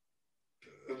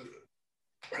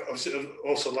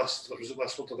 also last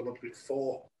month or the month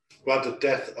before, we had the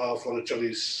death of one of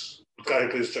Johnny's, the guy who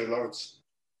plays Johnny Lawrence.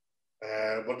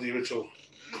 One of the original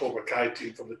Cobra Kai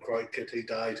team from the Karate Kid, he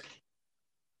died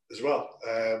as well.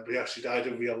 He actually died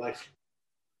in real life.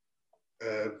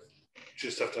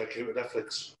 Just after I came to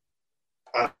Netflix.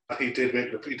 And he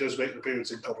does make an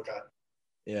appearance in Cobra Kai.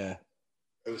 Yeah.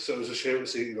 And so it was a shame to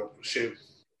see, shame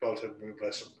about him,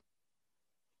 bless him.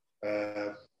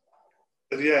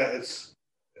 And yeah, it's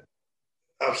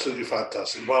absolutely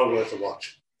fantastic. Well worth a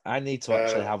watch. I need to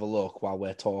actually have a look while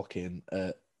we're talking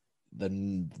at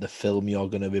the film you're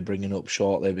going to be bringing up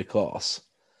shortly, because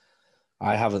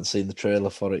I haven't seen the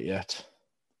trailer for it yet.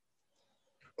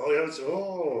 Oh, yeah.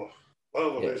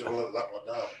 Well, we're going to look at that one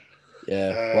now.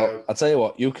 Yeah, well, I'll tell you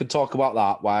what, you can talk about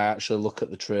that while I actually look at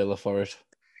the trailer for it.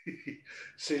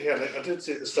 See, yeah, like I did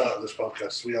say at the start of this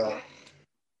podcast, we are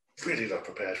really not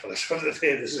prepared for this one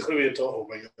today. This is going to be a total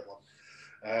mega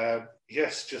one.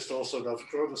 Yes, just also now,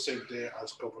 on the same day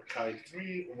as Cobra Kai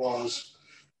 3 was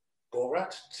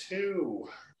Borat 2.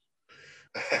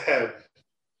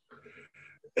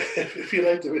 If you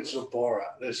like the original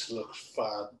Borat, this looks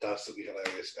fantastically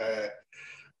hilarious.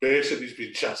 Basically, he's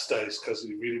been chastised because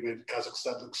he really made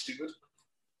Kazakhstan look stupid.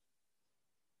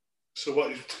 So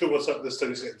what's happened this time,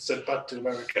 he's getting sent back to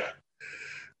America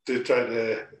to try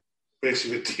to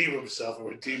basically redeem himself and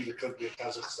redeem the country of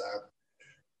Kazakhstan.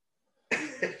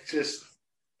 Just,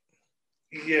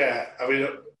 yeah, I mean,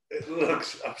 it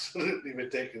looks absolutely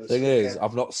ridiculous. Thing is,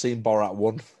 I've not seen Borat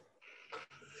 1.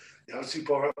 You haven't seen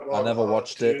Borat 1? I never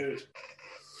watched it.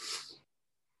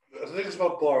 The thing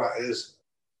about Borat is,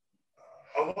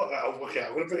 I'm going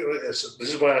to bring it like this.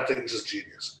 This is why I think this is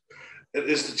genius. It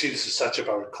is the genius of Sacha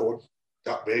Baron Cohen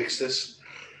that makes this.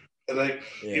 And like,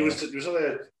 he was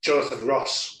on Jonathan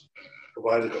Ross a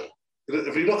while ago.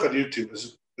 If you look on YouTube,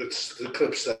 it's the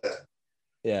clips there.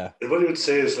 Yeah. And what he would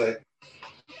say is like,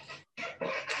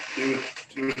 he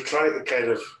would try to kind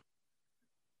of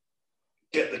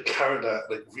get the character,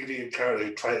 like really in character,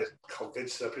 he'd try to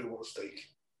convince the people what to think.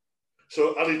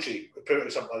 So Ali G, the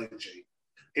parent of Ali G,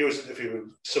 he was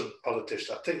interviewing some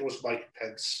politician. I think it was Mike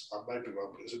Pence. I might be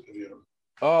wrong, but he was interviewing him.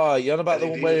 Oh, you're on about the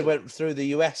one where he went through the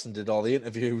US and did all the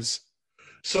interviews.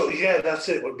 So, yeah, that's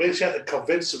it. Well, basically, had to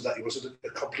convince him that he wasn't a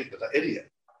complete idiot.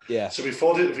 Yeah. So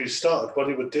before the interview started, what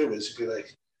he would do is he'd be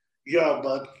like, yeah,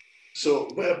 man, so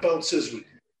whereabouts is we?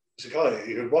 He's like, oh,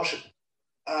 you're in Washington.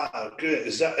 Ah, good.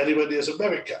 Is that anywhere near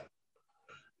America?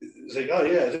 He's like, oh,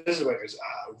 yeah, it is America. He's,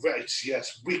 right,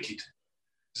 yes, wicked.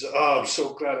 He's like, oh, I'm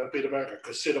so glad I've been America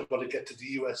because soon I want to get to the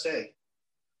USA.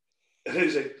 And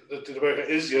he's like, America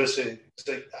is USA. He's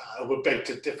like, I would beg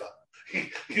to differ.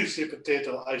 You say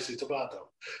potato, I say tomato.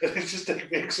 And it just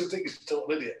like, makes him think he's a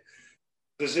total idiot.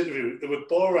 This interview with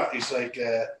Borat, he's like,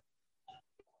 you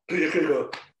can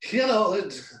go, hello,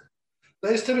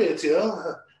 nice to meet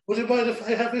you. Would you mind if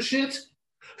I have a shit?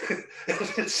 And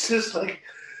it's just like,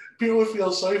 people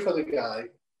feel sorry for the guy.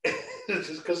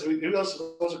 Just because who else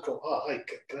doesn't go, oh, hi,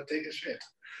 can I take a shit?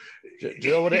 Do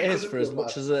you know what it is? For as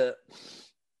much as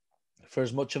for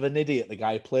as much of an idiot the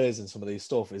guy plays in some of these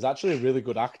stuff, he's actually a really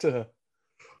good actor.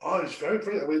 Oh, he's very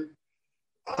brilliant. I mean,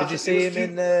 did you see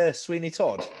him in Sweeney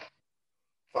Todd?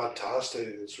 Fantastic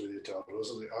in Sweeney Todd,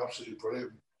 wasn't he? Absolutely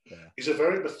brilliant. Yeah. He's a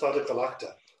very methodical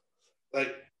actor.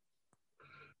 Like,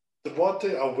 the one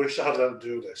thing I wish I had let him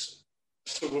do this.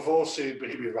 So we've all seen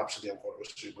Bohemian Rhapsody, I'm going to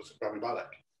assume, with Rami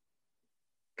Malek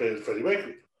playing Freddie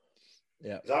Mercury.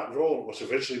 Yeah. That role was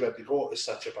originally meant to go to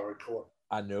Sacha Baron Cohen.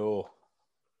 I know.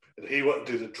 And he wanted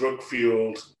to do the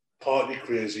drug-fueled,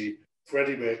 party-crazy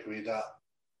Freddie Mercury that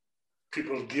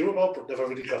people knew about but never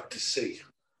really got to see.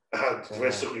 And the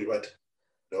rest of me went,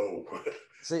 no.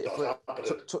 See,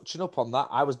 touching up on that,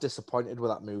 I was disappointed with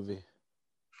that movie.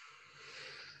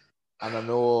 And I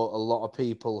know a lot of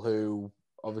people who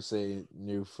obviously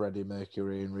knew Freddie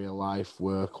Mercury in real life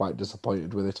were quite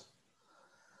disappointed with it.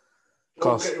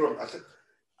 Because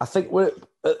I think we're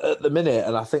at the minute,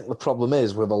 and I think the problem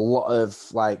is with a lot of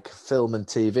like film and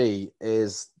TV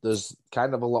is there's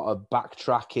kind of a lot of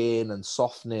backtracking and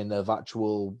softening of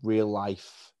actual real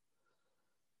life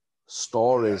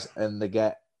stories, and they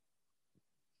get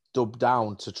dubbed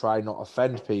down to try not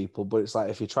offend people. But it's like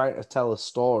if you're trying to tell a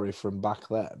story from back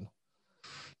then,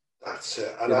 that's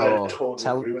it. And I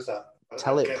totally agree with that.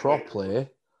 Tell it properly,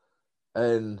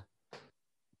 and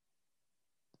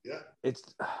yeah, it's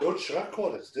don't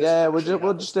sugarcoat it. Yeah,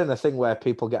 we're just in a thing where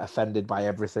people get offended by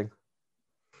everything,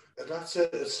 and that's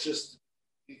it. It's just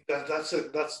that's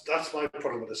it. That's my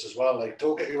problem with this as well. Like,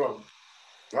 don't get me wrong,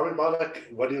 Rami Malek.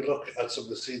 When you look at some of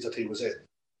the scenes that he was in,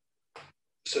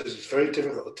 so it's very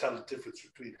difficult to tell the difference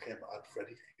between him and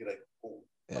Freddie. You're like, oh,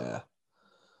 yeah.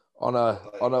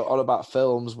 On about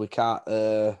films, we can't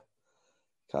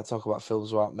talk about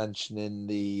films without mentioning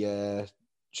the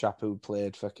chap who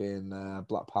played fucking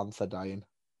Black Panther dying.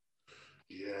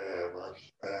 Yeah, man.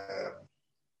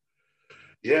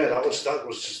 Yeah, that was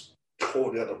just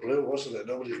totally out of the blue, wasn't it?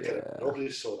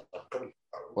 Nobody saw that coming.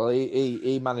 Well,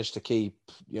 he managed to keep,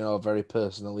 a very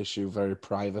personal issue very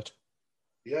private.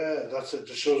 Yeah, that's it.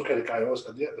 Just shows what kind of guy he was.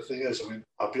 And yet the thing is, I mean,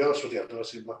 I'll be honest with you, I've never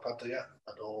seen Black Panther yet.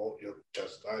 I know you're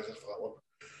just for that one.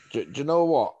 Do you know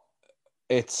what?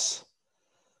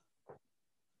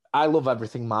 I love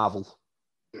everything Marvel.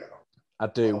 Yeah, I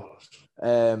do.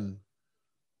 And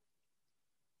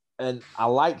I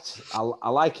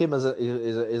like him as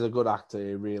a good actor.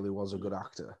 He really was a good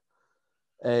actor.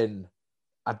 And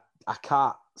I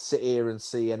can't sit here and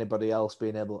see anybody else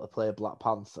being able to play Black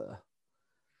Panther.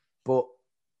 But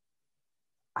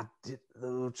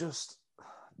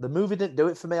the movie didn't do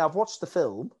it for me. I've watched the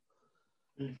film.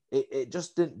 It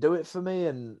just didn't do it for me,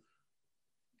 and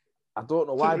I don't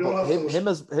know why. But him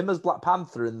as Black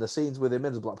Panther and the scenes with him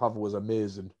as Black Panther was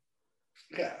amazing.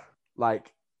 Yeah,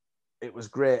 like it was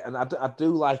great, and I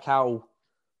do like how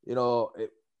it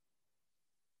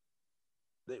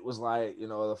was like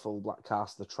the full black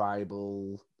cast, the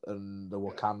tribal and the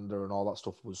Wakanda and all that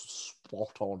stuff was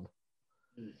spot on.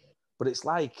 But it's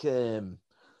like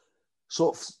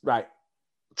right.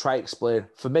 Try to explain.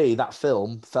 For me, that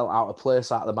film felt out of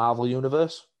place out of the Marvel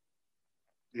universe.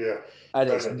 Yeah, and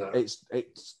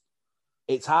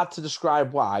it's hard to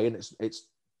describe why, and it's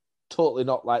totally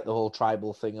not like the whole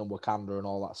tribal thing and Wakanda and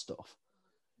all that stuff.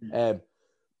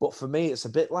 But for me, it's a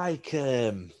bit like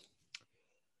I'm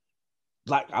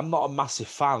not a massive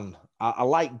fan. I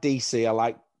like DC. I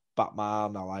like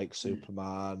Batman. I like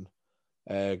Superman,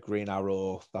 Green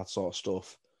Arrow, that sort of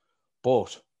stuff.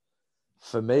 But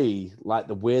for me, like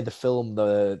the way the film,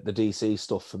 the DC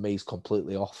stuff for me is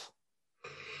completely off.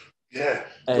 Yeah,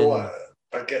 I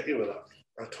get you with that.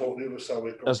 I totally understand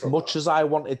where you're coming from. As much as I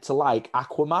wanted to like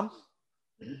Aquaman,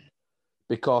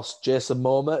 because Jason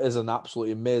Momoa is an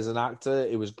absolutely amazing actor.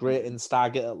 He was great in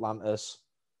Stargate Atlantis.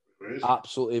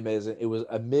 Absolutely amazing. It was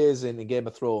amazing in Game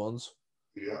of Thrones.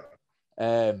 Yeah.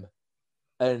 And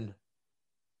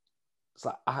it's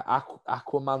like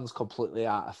Aquaman's completely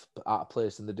out of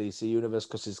place in the DC universe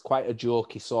because he's quite a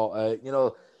jokey sort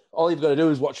of, all you've got to do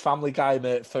is watch Family Guy,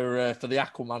 mate, for the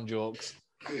Aquaman jokes.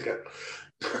 Yeah.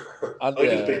 And,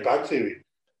 just Big Bang Theory.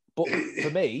 But for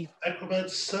me, Aquaman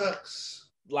sucks.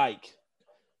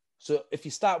 So if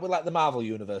you start with like the Marvel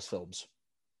Universe films,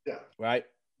 right?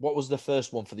 What was the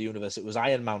first one for the universe? It was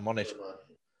Iron Man, wasn't it?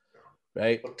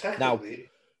 Right. But technically,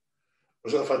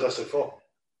 was it the Fantastic Four?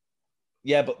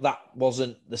 Yeah, but that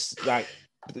wasn't right.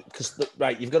 Because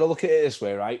you've got to look at it this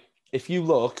way, right? If you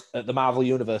look at the Marvel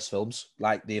Universe films,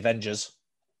 like the Avengers,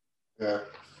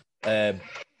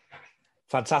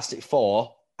 Fantastic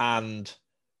Four, and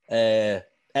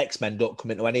X-Men don't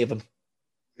come into any of them.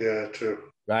 Yeah, true.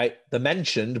 Right? They're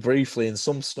mentioned briefly in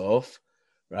some stuff,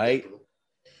 right?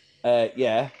 But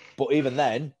But even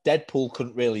then, Deadpool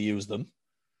couldn't really use them.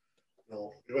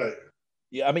 No, you're right.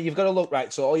 Yeah, I mean, you've got to look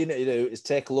right. So all you need to do is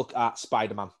take a look at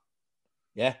Spider-Man.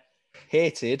 Yeah,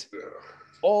 hated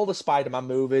all the Spider-Man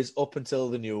movies up until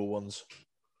the newer ones,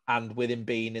 and with him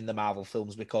being in the Marvel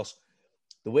films, because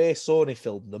the way Sony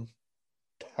filmed them,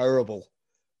 terrible,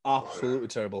 absolutely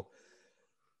terrible.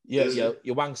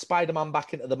 You wang Spider-Man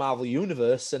back into the Marvel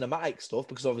Universe cinematic stuff,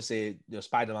 because obviously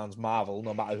Spider-Man's Marvel,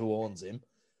 no matter who owns him.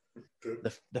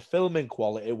 The filming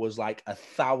quality was like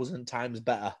 1,000 times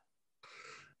better.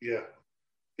 Yeah.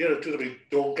 Yeah, I mean,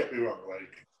 don't get me wrong.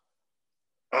 Like,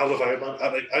 I love Iron Man.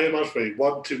 I mean, Iron Man's for me,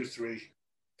 1, 2, 3,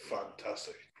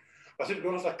 fantastic. I think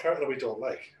one of that character we don't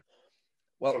like.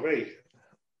 Well, for me,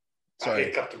 sorry. I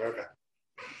hate Captain America.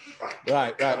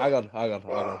 Right. Hang on.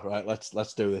 Right,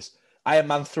 let's do this. Iron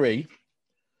Man 3.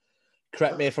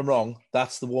 Correct me if I'm wrong.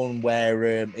 That's the one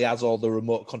where he has all the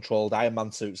remote controlled Iron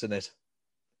Man suits in it.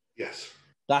 Yes.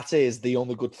 That is the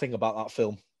only good thing about that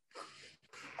film.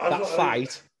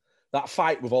 That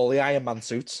fight with all the Iron Man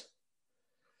suits,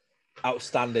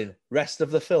 outstanding. Rest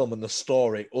of the film and the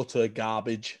story, utter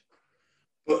garbage.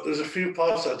 But there's a few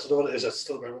parts I don't know what it is. I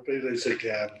still remember. It's like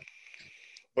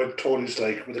when Tony's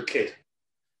like with a kid.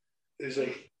 He's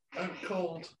like, I'm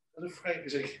cold and afraid.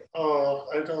 He's like, oh,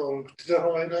 I know. Do you know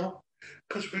how I know?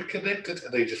 Because we're connected.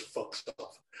 And he just fucks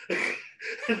off.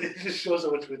 And it just shows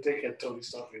how much of a dickhead Tony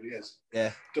Stark really is.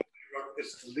 Yeah.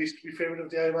 It's the least my favourite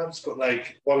of the Iron Mans, but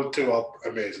like 1 and 2 are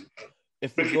amazing.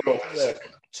 If we go,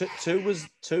 two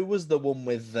was the one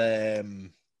with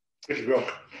Mickey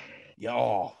Rock.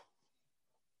 Yeah.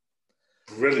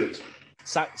 Brilliant.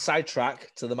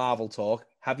 Sidetrack to the Marvel talk.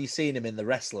 Have you seen him in The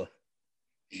Wrestler?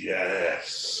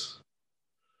 Yes.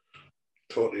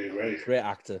 Totally agree. Great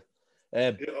actor.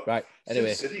 Right.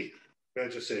 Anyway. City, may I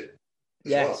just say?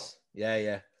 Yes. Well.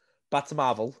 Yeah. Back to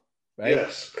Marvel. Right.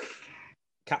 Yes.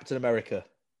 Captain America.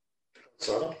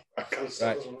 I can't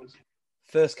stand it.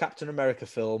 First Captain America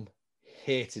film.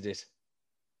 Hated it.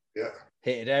 Yeah.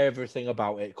 Hated everything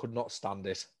about it. Could not stand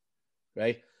it.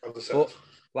 Right. But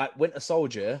like Winter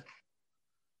Soldier.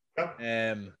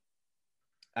 Yeah.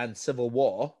 And Civil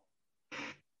War.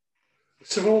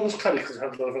 Civil War was kind of because it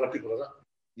had a lot of other people in it.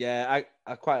 Yeah,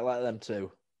 I quite like them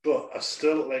too. But I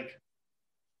still don't like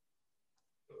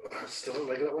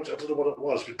that much. I don't know what it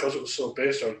was because it was so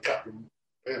based on Captain.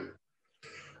 Didn't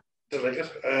like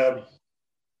it.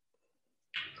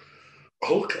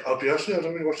 Hulk. I'll be honest with you, I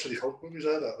don't really watch any Hulk movies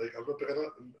either. Like I'm not big on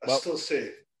it. I still say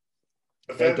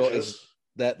Avengers.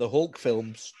 The Hulk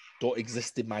films don't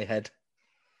exist in my head.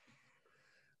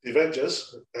 The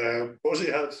Avengers. What was it?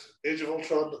 You had Age of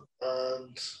Ultron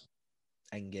and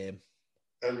Endgame.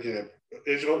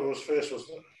 Age of Ultron was first,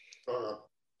 wasn't it?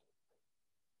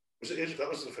 Was it Age? That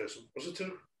was the first one. Was it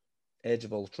 2? Age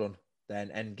of Ultron. Then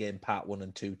Endgame Part 1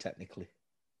 and 2, technically.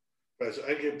 Right, so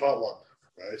Endgame Part 1,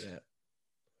 right? Yeah.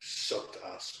 Sucked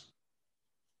ass.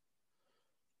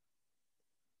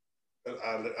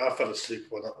 And I fell asleep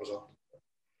when that was on.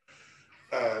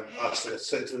 I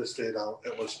say to this day now,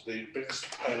 it was the biggest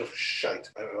pile of shite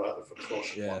I've ever had for the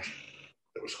course of watch.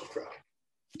 It was crap.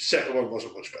 Second one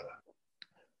wasn't much better.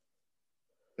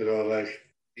 You know, like,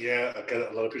 yeah, I get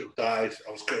it, a lot of people died.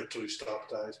 I was good until Stark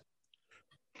died.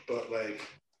 But, like,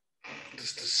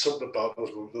 there's something about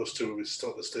those two movies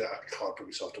still to this day. I can't bring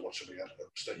myself to watch them again.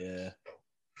 Yeah.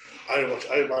 I watch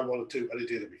Iron Man 1 and 2 any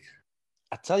day of the week.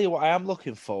 I tell you what, I am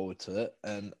looking forward to it,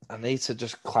 and I need to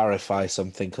just clarify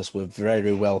something because we're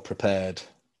very well prepared.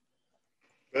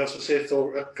 I also say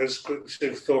Thor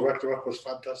Ragnarok was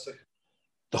fantastic.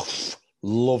 Oh,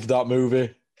 love that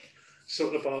movie.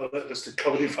 Something about it, just the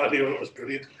comedy value of it was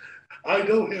brilliant. I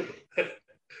know him.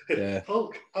 Yeah.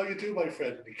 Hulk, how you do, my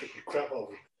friend? And he kicked me crap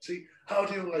over. See, how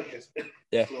do you like it?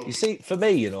 Yeah. You see, for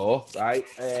me, you know, right,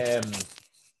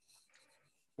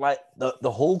 like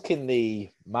the Hulk in the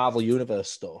Marvel Universe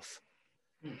stuff,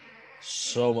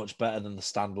 so much better than the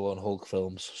standalone Hulk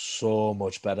films. So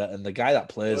much better. And the guy that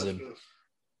plays him.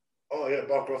 Oh, yeah,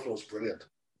 Mark Ruffalo's brilliant.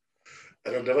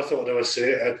 And I never thought I'd ever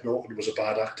say Ed Norton was a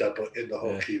bad actor, but in the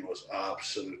Hulk, he was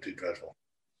absolutely dreadful.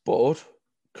 But,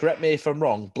 correct me if I'm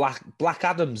wrong, Black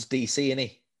Adam's DC,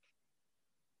 innit?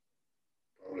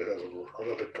 Probably has I'm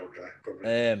not a big Hulk guy,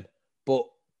 probably. But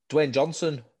Dwayne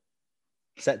Johnson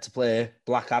set to play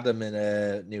Black Adam in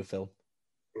a new film.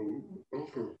 Ooh.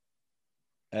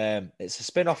 It's a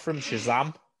spin-off from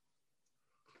Shazam,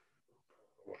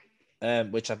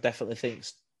 which I definitely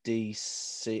think's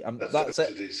DC. That's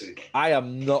it. DC. I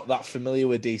am not that familiar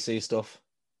with DC stuff.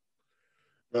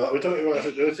 No, we don't even. I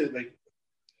think the only thing, like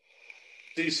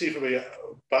DC for me,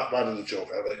 Batman and the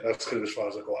Joker. Like, that's kind of as far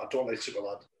as I go. I don't like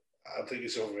Superman. I think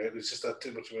he's overrated. It's just that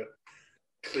too much of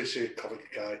cliche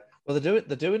comic guy. Well, they're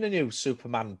doing a new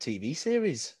Superman TV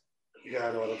series. Yeah,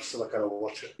 I know. I'm still not gonna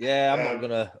watch it. Yeah, I'm not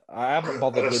gonna. I haven't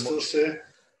bothered with much.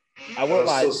 I won't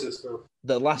lie.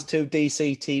 The last 2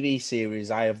 DC TV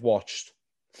series I have watched,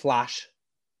 Flash,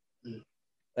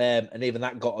 and even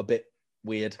that got a bit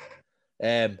weird.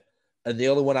 And the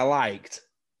only one I liked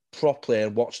properly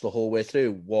and watched the whole way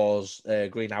through was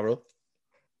Green Arrow.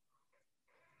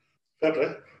 Fair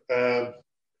play.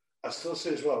 I still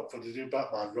say as well, for the new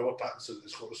Batman, Robert Pattinson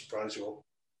is going to surprise you all.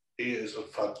 He is a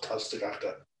fantastic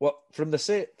actor. Well, from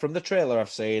the trailer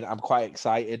I've seen, I'm quite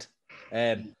excited.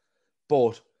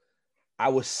 But I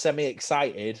was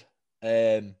semi-excited,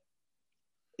 even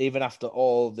after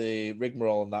all the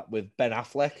rigmarole and that with Ben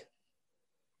Affleck.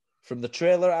 From the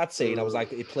trailer I'd seen, I was like,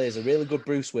 he plays a really good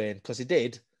Bruce Wayne, because he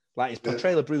did. Like, his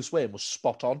portrayal of Bruce Wayne was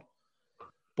spot on.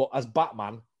 But as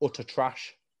Batman, utter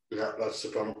trash. Yeah, that's the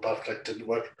problem. Batfleck didn't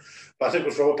work. But I think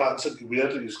with Robert Pattinson,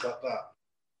 weirdly, he's got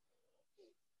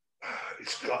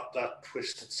that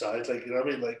twisted side. Like, you know what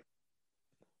I mean? Like,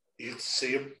 you can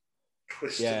see him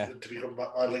twisted to become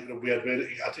Batman, like in a weird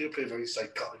way. I think he'll play a very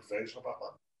psychotic version of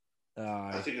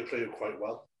Batman. I think he'll play it quite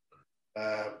well.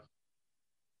 I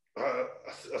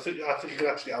think he can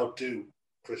actually outdo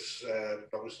Chris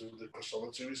Robertson in the Chris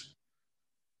Nolan series.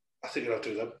 I think he'll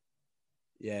outdo them.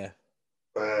 Yeah.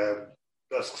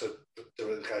 That's because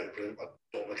the guy who played him. I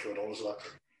don't like him at all as that.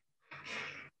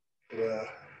 But,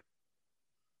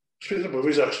 speaking of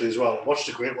movies, actually, as well, I watched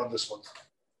a great one this month.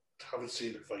 I haven't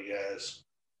seen it for years.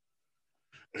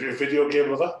 If you're a video game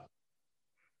lover,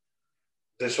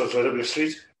 this one's right up your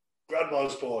street.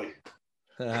 Grandma's Boy.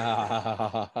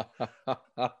 No,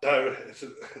 it's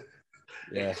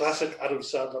a classic Adam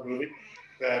Sandler movie,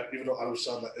 even though Adam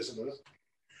Sandler isn't in it.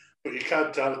 But you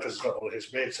can't tell because it's got all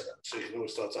his mates in it, so you can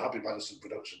always tell it's a Happy Madison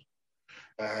production.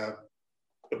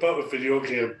 About a video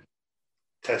game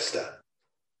tester.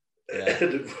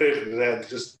 And then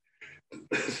just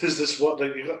there's this one,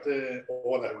 like, you got the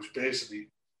owner who's basically,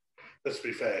 let's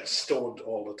be fair, stoned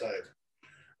all the time.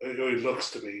 And he looks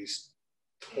to me, he's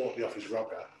totally off his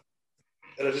rocker.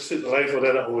 And I just think the life of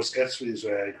that always gets me is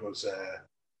where he goes,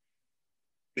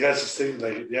 he has this thing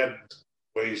like at the end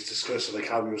where he's discussing like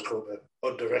how he was going to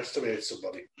underestimate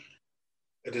somebody.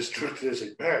 And his truth is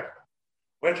like, man,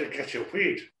 where did you get your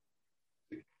weed?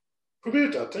 From here,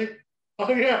 Dante.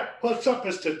 Oh yeah, what's up,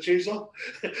 Mr. Cheezel?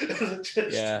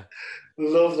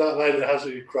 Love that line. It has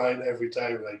me crying every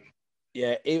time. Like,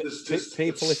 yeah,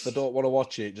 people, if they don't want to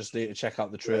watch it, just need to check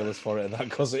out the trailers for it and that,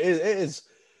 because it's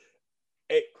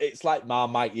like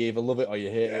Marmite. You either love it or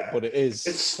you hate it, but it is.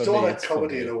 It's still like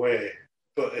comedy in a way,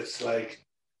 but it's like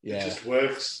it just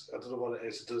works. I don't know what it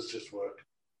is. It does just work.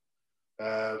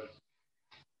 What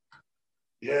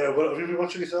have you been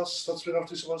watching? Anything else that's been up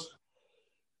to, suppose?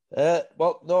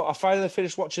 Well, no, I finally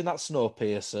finished watching that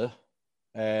Snowpiercer.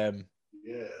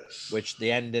 Yes. Which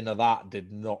the ending of that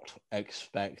did not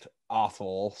expect at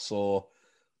all. So,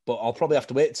 but I'll probably have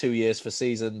to wait 2 years for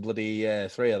season 3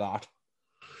 of that.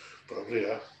 Probably,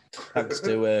 yeah. Thanks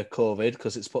to COVID,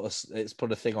 because it's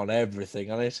put a thing on everything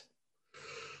on it.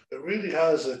 It really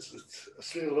has.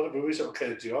 It's really a lot of movies that were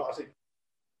kind of due out. I think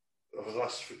over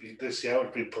this year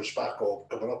would be pushed back or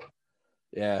coming up.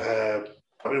 Yeah.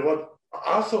 I mean,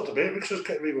 I thought the Matrix was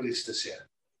getting re-released this year.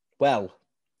 Well,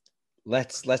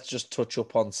 let's just touch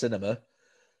up on cinema.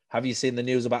 Have you seen the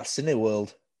news about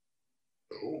Cineworld?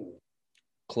 Oh.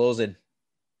 Closing.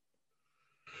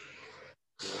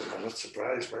 I'm not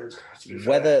surprised, man.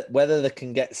 Whether they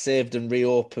can get saved and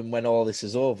reopen when all this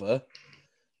is over,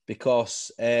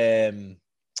 because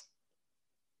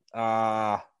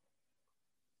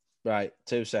right,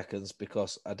 2 seconds,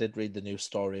 because I did read the news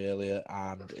story earlier,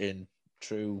 and in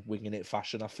true winging it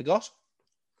fashion, I forgot.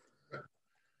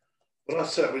 Well,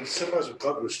 that's it. I mean, cinemas have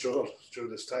got to struggle during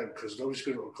this time because nobody's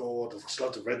going to go. There's a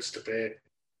lot of rents to pay.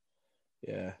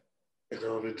 Yeah. You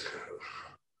know, I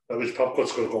mean,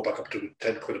 popcorn's going to go back up to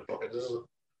 10 quid a bucket, isn't it?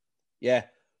 Yeah.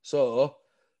 So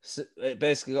it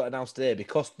basically got announced today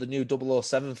because the new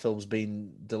 007 film's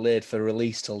been delayed for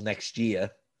release till next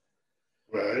year.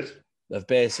 Right. They've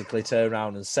basically turned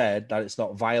around and said that it's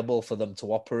not viable for them to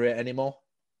operate anymore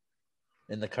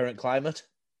in the current climate.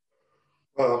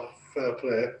 Well, fair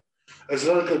play. There's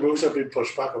a lot of good movies that have been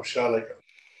pushed back, I'm sure. Like,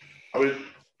 I mean,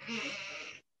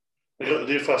 we got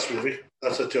the new Fast movie.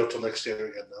 That's a till next year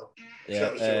again now.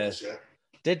 Yeah.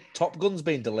 Did Top Gun's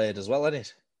been delayed as well, hasn't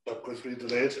it? Top Gun's been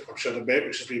delayed. I'm sure the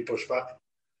Matrix has been pushed back.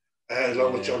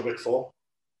 Along with John Wick 4.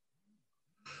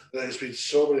 There's been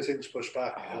so many things pushed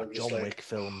back. John Wick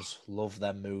films. Love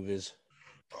them movies.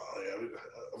 Oh, yeah.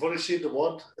 I've only seen the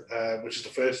one, which is the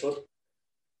first one.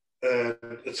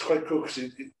 It's quite cool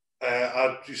because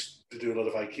I used to do a lot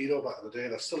of Aikido back in the day,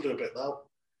 and I still do a bit now.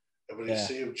 And when you Yeah.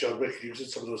 see him, John Wick, using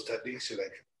some of those techniques, you're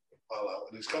like, wow,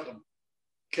 and he's got them.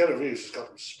 Keanu Reeves has got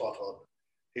them spot on.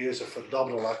 He is a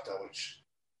phenomenal actor, which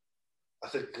I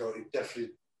think he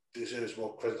definitely deserves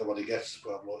more credit than what he gets.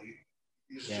 But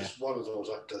he's just one of those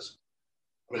actors.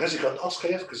 I mean, has he got an Oscar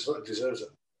yet? Because he deserves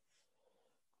it.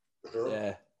 You know?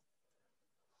 Yeah.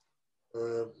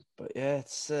 Um, But yeah,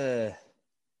 it's. I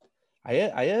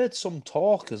heard some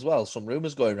talk as well, some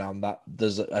rumours going around that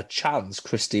there's a chance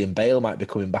Christian Bale might be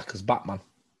coming back as Batman.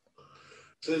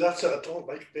 so that's it. I don't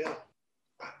like Bale.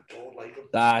 I don't like him.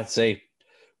 Ah, see.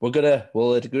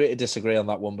 We'll agree to disagree on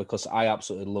that one because I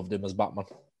absolutely loved him as Batman.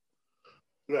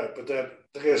 Right, but then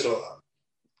okay, so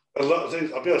a lot of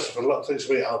things. I'll be honest, for a lot of things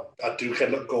for me, I do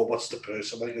kind of go, what's the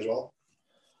person like as well?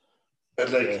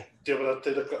 And like, do you ever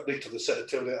think I've got linked to the set of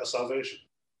Terminator Salvation?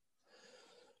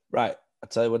 Right, I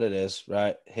tell you what it is.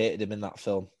 Right, hated him in that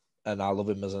film, and I love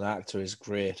him as an actor. He's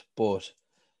great, but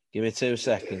give me 2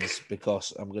 seconds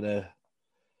because I'm gonna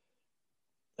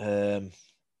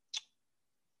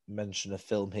mention a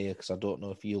film here because I don't know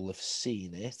if you'll have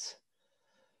seen it.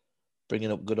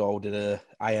 Bringing up good old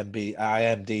IMDb.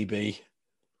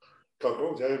 Can't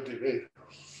go to IMDb.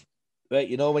 Right,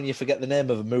 you know when you forget the name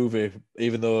of a movie,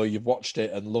 even though you've watched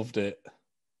it and loved it.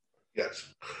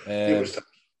 Yes.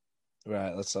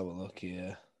 Right, let's have a look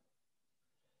here.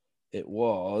 It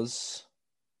was.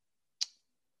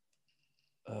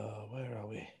 Where are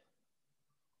we?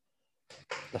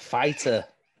 The Fighter.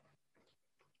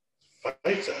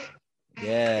 Fighter.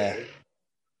 Yeah. Okay.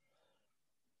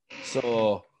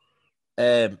 So,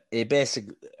 he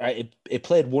basically he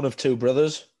played one of 2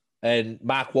 brothers, and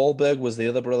Mark Wahlberg was the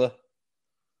other brother.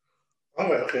 All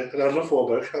right, okay. And I love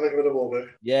Wahlberg. I like him in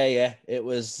Wahlberg. Yeah. It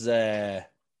was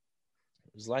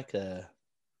like a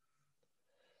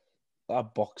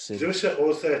boxing. Did you ever see it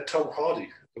with Tom Hardy?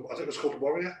 I think it was called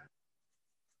Warrior.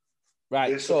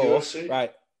 Right. Yes, So UFC.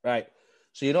 right.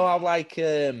 So you know how like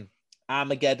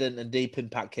Armageddon and Deep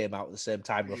Impact came out at the same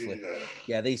time, roughly.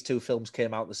 Yeah, these 2 films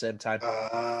came out at the same time.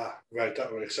 Right,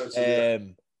 that makes sense.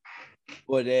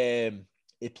 But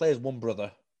he plays one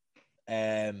brother.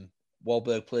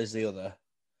 Wahlberg plays the other.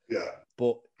 Yeah.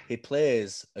 But he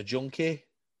plays a junkie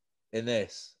in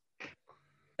this.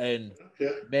 And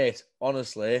mate,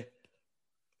 honestly,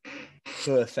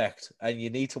 perfect. And you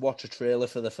need to watch a trailer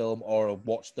for the film or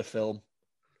watch the film.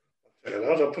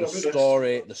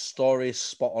 The story is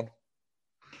spot on.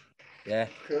 Yeah.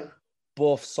 Okay.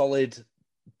 Both solid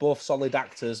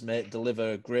actors, mate,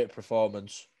 deliver a great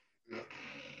performance.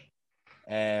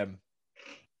 Yeah.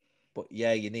 But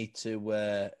yeah, you need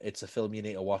to. It's a film you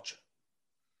need to watch.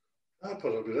 I'll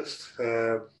put it on my list.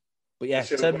 But yeah,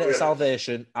 Terminator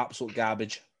Salvation, absolute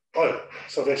garbage. Oh, yeah.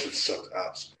 Salvation sucked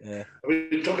ass. Yeah. I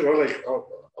mean, talking about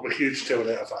I'm a huge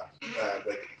Terminator fan.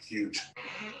 Huge.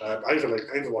 I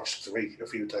even watched 3 a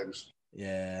few times.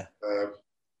 Yeah.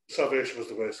 Salvation was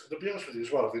the worst. To be honest with you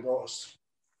as well, have you noticed?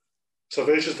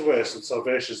 Salvation's the worst, and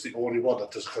Salvation's the only one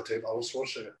that doesn't contain Arnold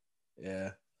Schwarzenegger.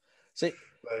 Yeah. See,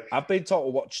 I've been taught to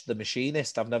watch The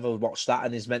Machinist. I've never watched that,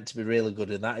 and he's meant to be really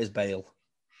good, and that is Bale.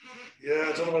 Yeah,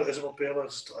 I don't know what it is about Bale. I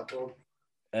don't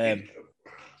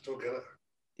get it.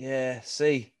 Yeah,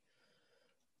 see,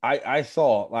 I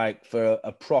thought, like, for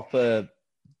a proper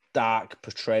dark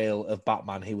portrayal of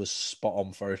Batman, he was spot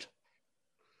on for it.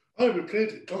 Oh, don't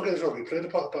get us wrong, he played the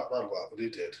part of Batman well, but he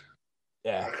did.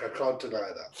 Yeah. I can't deny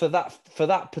that. For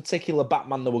that particular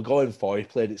Batman they were going for, he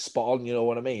played it spot on, you know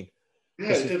what I mean?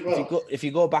 Yeah, he did well. If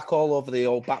you go back all over the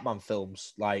old Batman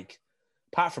films, like,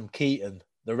 apart from Keaton,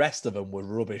 the rest of them were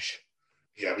rubbish.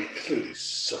 Yeah, I mean, clearly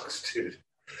sucks, dude.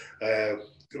 I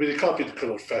mean, it can't be the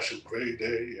kind of fashion grey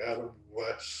day, Adam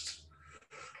West.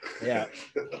 Yeah.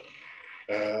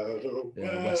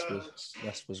 West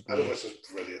was great. Adam West was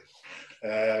brilliant.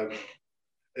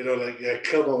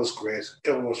 Kilmer was great.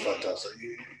 Kilmer was fantastic.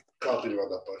 You can't be around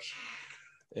that much.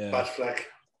 Yeah. Bad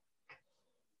Fleck.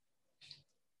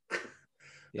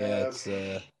 Yeah, it's...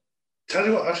 Tell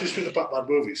you what, actually speaking of Batman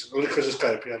movies, only because it's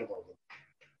kind of piano moment,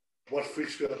 what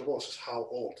freaks me out the most is how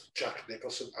old Jack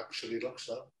Nicholson actually looks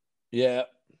now. Yeah.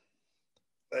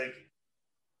 Like,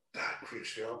 that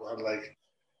freaks me out, man. Like,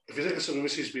 if you think of some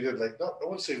movies he's been in, like, not, I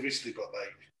wouldn't say recently, but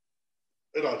like,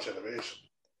 in our generation,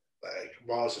 like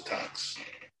Mars Attacks.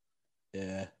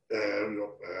 Yeah.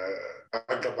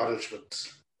 Anger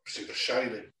Management, see The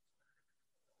Shining.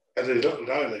 And then you look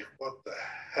now, like, what the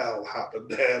hell happened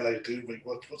there? Like, dude, like,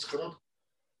 what's going on?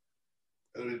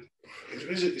 I mean,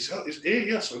 he's 8 years old, isn't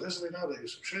he now? Like, I'm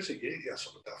sure he's 8 years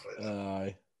old, definitely.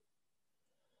 Aye.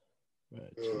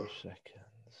 Right, 2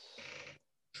 seconds.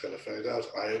 Just gotta find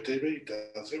out. IMDb,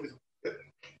 that's everything.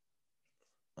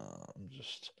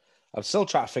 I'm still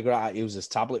trying to figure out how to use this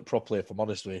tablet properly, if I'm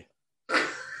honest with you.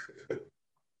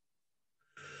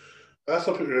 I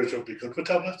thought people would be good with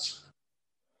tablets.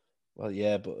 Well,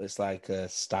 yeah, but it's like a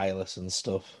stylus and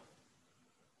stuff.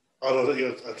 I know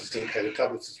that I just didn't kind of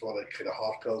tablets. It's more like kind of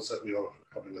hard pills that we all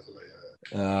probably with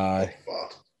Aye.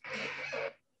 fart.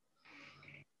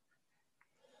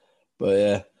 But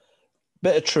yeah,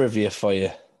 bit of trivia for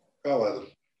you. Oh, well then.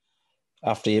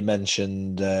 After you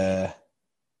mentioned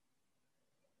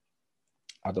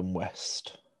Adam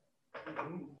West,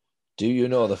 do you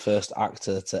know the first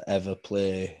actor to ever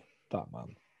play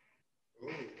Batman? Ooh.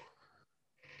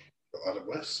 Adam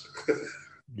West.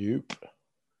 Nope.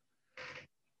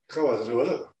 Go on, who was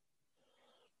it?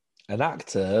 An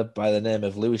actor by the name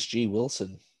of Louis G.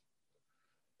 Wilson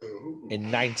Ooh. in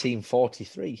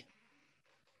 1943.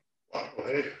 Wow,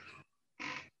 hey.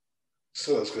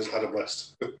 So that's because Adam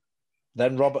West.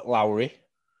 Then Robert Lowry,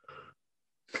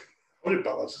 How many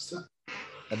Batmans is there?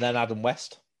 and then Adam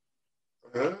West.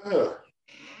 Ah,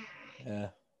 Yeah.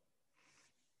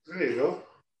 there you go.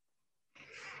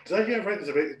 Did I get right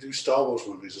that they do Star Wars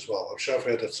movies as well? I'm sure I've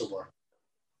heard that somewhere.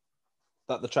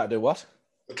 That they're trying to do what?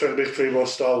 They're trying to make 3 more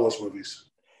Star Wars movies.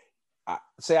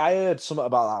 See, I heard something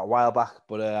about that a while back,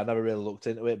 but I never really looked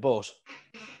into it. But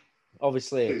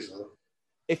obviously, Please, no.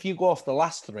 if you go off the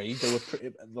last 3,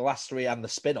 the last 3 and the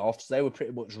spin-offs, they were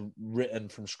pretty much written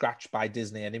from scratch by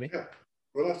Disney anyway. Yeah,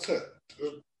 well, that's it.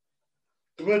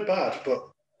 They weren't bad,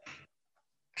 but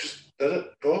just let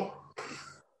it go.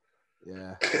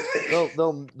 Yeah,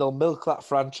 they'll milk that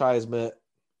franchise, mate.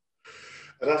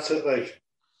 And that's it. Like,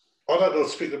 on that note,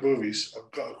 speaking of movies,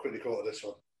 I've got to quickly go to this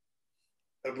one.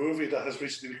 A movie that has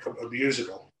recently become a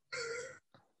musical.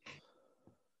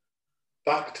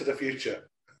 Back to the Future.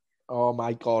 Oh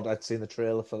my god, I'd seen the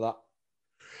trailer for that.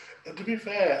 And to be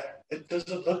fair, it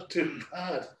doesn't look too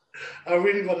bad. I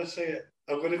really want to see it.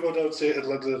 I'm going to go down and see it in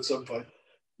London at some point.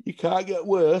 You can't get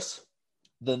worse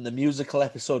than the musical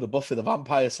episode of Buffy the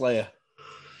Vampire Slayer.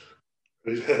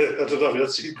 I don't know if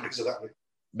you've seen Grey's Anatomy.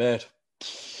 Mate.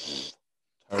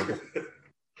 Terrible.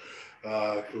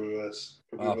 Could be worse.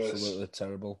 Absolutely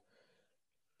terrible.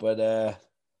 But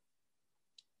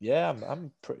yeah,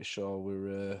 I'm pretty sure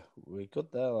we're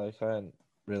good there. Like, I haven't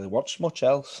really watched much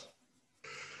else.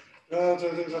 No, I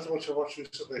don't think there's much I watched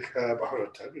recently. I haven't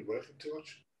had time, been working too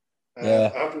much.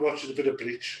 Yeah. I've been watching a bit of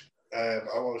Bleach. I'm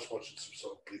always watching some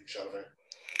sort of Bleach anime.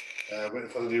 Waiting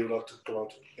for the new lot to come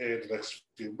out in the next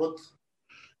few months.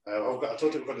 I don't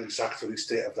think we've got an exact release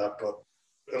date of that, but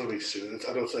it'll be soon.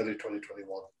 I know it's early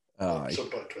 2021. Some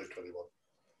point in 2021.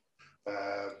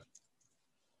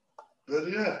 But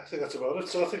yeah, I think that's about it.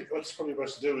 So I think what's probably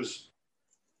best to do is,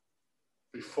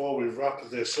 before we wrap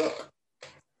this up,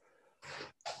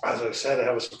 as I said, I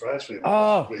have a surprise for you.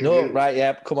 Oh, no, right,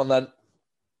 yeah, come on then.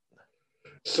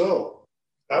 So,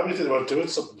 I've been thinking about doing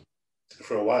something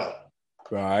for a while.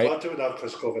 Right. Not doing that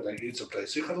because COVID-19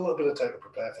 someplace. So you've got a little bit of time to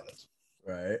prepare for this.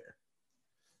 Right.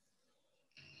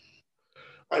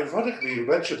 Ironically, you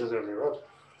mentioned it earlier on.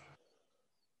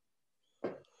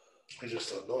 I just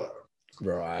don't know it.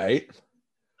 Right.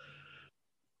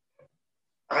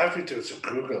 I've been doing some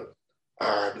Googling,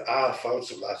 and I found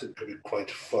some that could be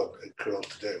quite fun and cool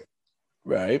to do.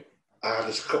 Right. And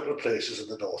there's a couple of places in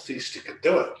the northeast you can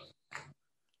do it.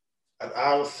 And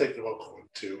I was thinking about going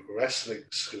to wrestling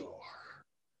school.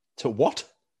 To what?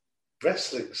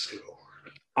 Wrestling school.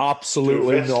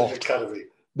 Absolutely to wrestling not. Academy.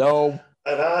 No.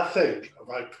 And I think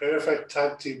my perfect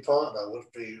tag team partner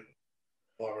would be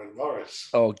Warren Morris.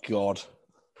 Oh, God.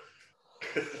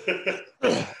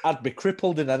 I'd be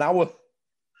crippled in an hour.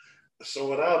 So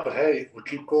would I, but hey, we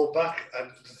keep going back.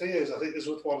 And the thing is, I think it's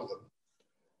with one of them.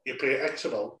 You pay X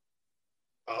amount.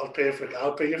 I'll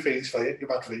pay your fees for you, your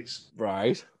bad fees.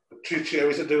 Right. Treat you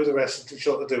everything to do with the wrestling, teach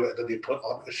you how to do it, and then you put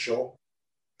on a show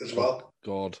as well.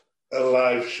 God. A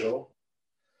live show.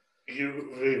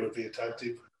 You really would be a tag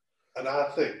team. And I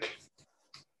think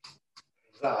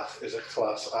that is a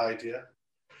class idea.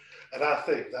 And I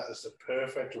think that is the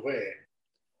perfect way.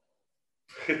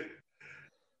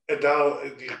 And now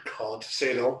you can't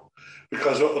say no,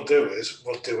 because what we'll do is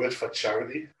we'll do it for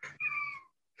charity.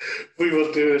 We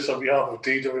will do this on behalf of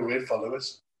DWA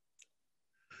followers.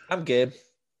 I'm game.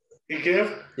 You game?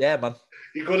 Yeah, man.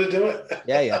 You going to do it?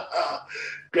 Yeah.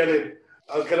 Get in.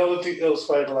 I'll get all the details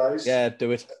finalised. Yeah,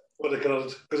 do it. When I get on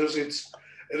it, because it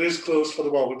is closed for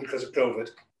the moment because of COVID.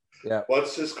 Yeah.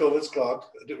 Once this COVID's gone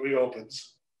and it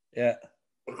reopens, yeah,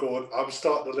 we're going. I'm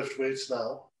starting to lift weights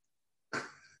now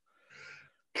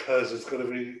because it's going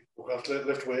to be. We're going to have to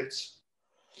lift weights.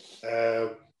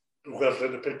 We're going to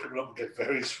have to pick people up and get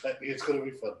very sweaty. It's going to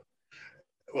be fun.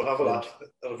 We'll have a laugh.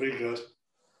 It'll be good.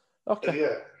 Okay.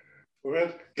 Yeah. We're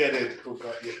in. Get in. We've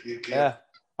got you. Yeah.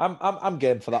 I'm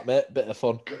game for that, mate. Bit of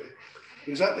fun.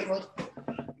 Exactly, man.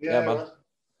 Yeah, man.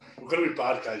 We're gonna be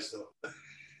bad guys though.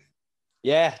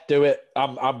 Yeah, do it.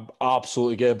 I'm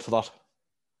absolutely game for that.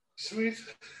 Sweet.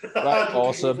 Right,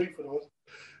 awesome.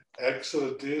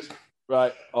 Excellent, dude.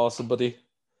 Right, awesome, buddy.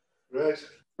 Right.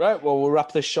 Right, well, we'll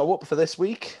wrap this show up for this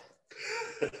week.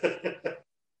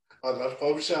 On that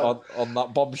bombshell. On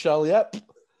that bombshell, yep.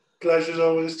 Pleasure as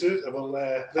always, dude. And we'll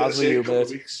as are you, mate.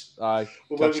 Weeks. Aye.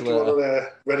 We'll maybe come on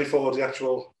ready for the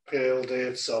actual Pale Day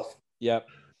itself. Yep.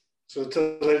 So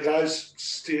until then, guys,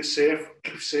 stay safe,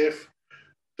 keep safe.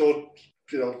 Don't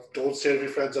say to your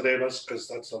friends or neighbours because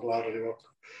that's not allowed anymore.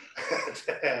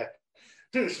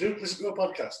 Listen to a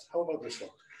podcast. How about this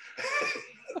one?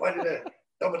 Why did a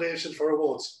nomination for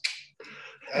awards?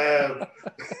 But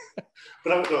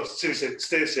no, seriously,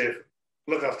 stay safe.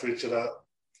 Look after each other.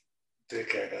 Take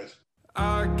care, guys.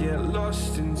 I get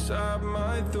lost inside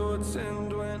my thoughts,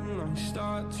 and when I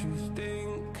start to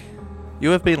think. You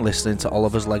have been listening to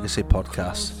Oliver's Legacy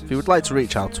podcast. If you would like to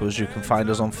reach out to us, you can find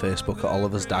us on Facebook at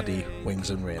Oliver's Daddy, Wings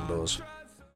and Rainbows.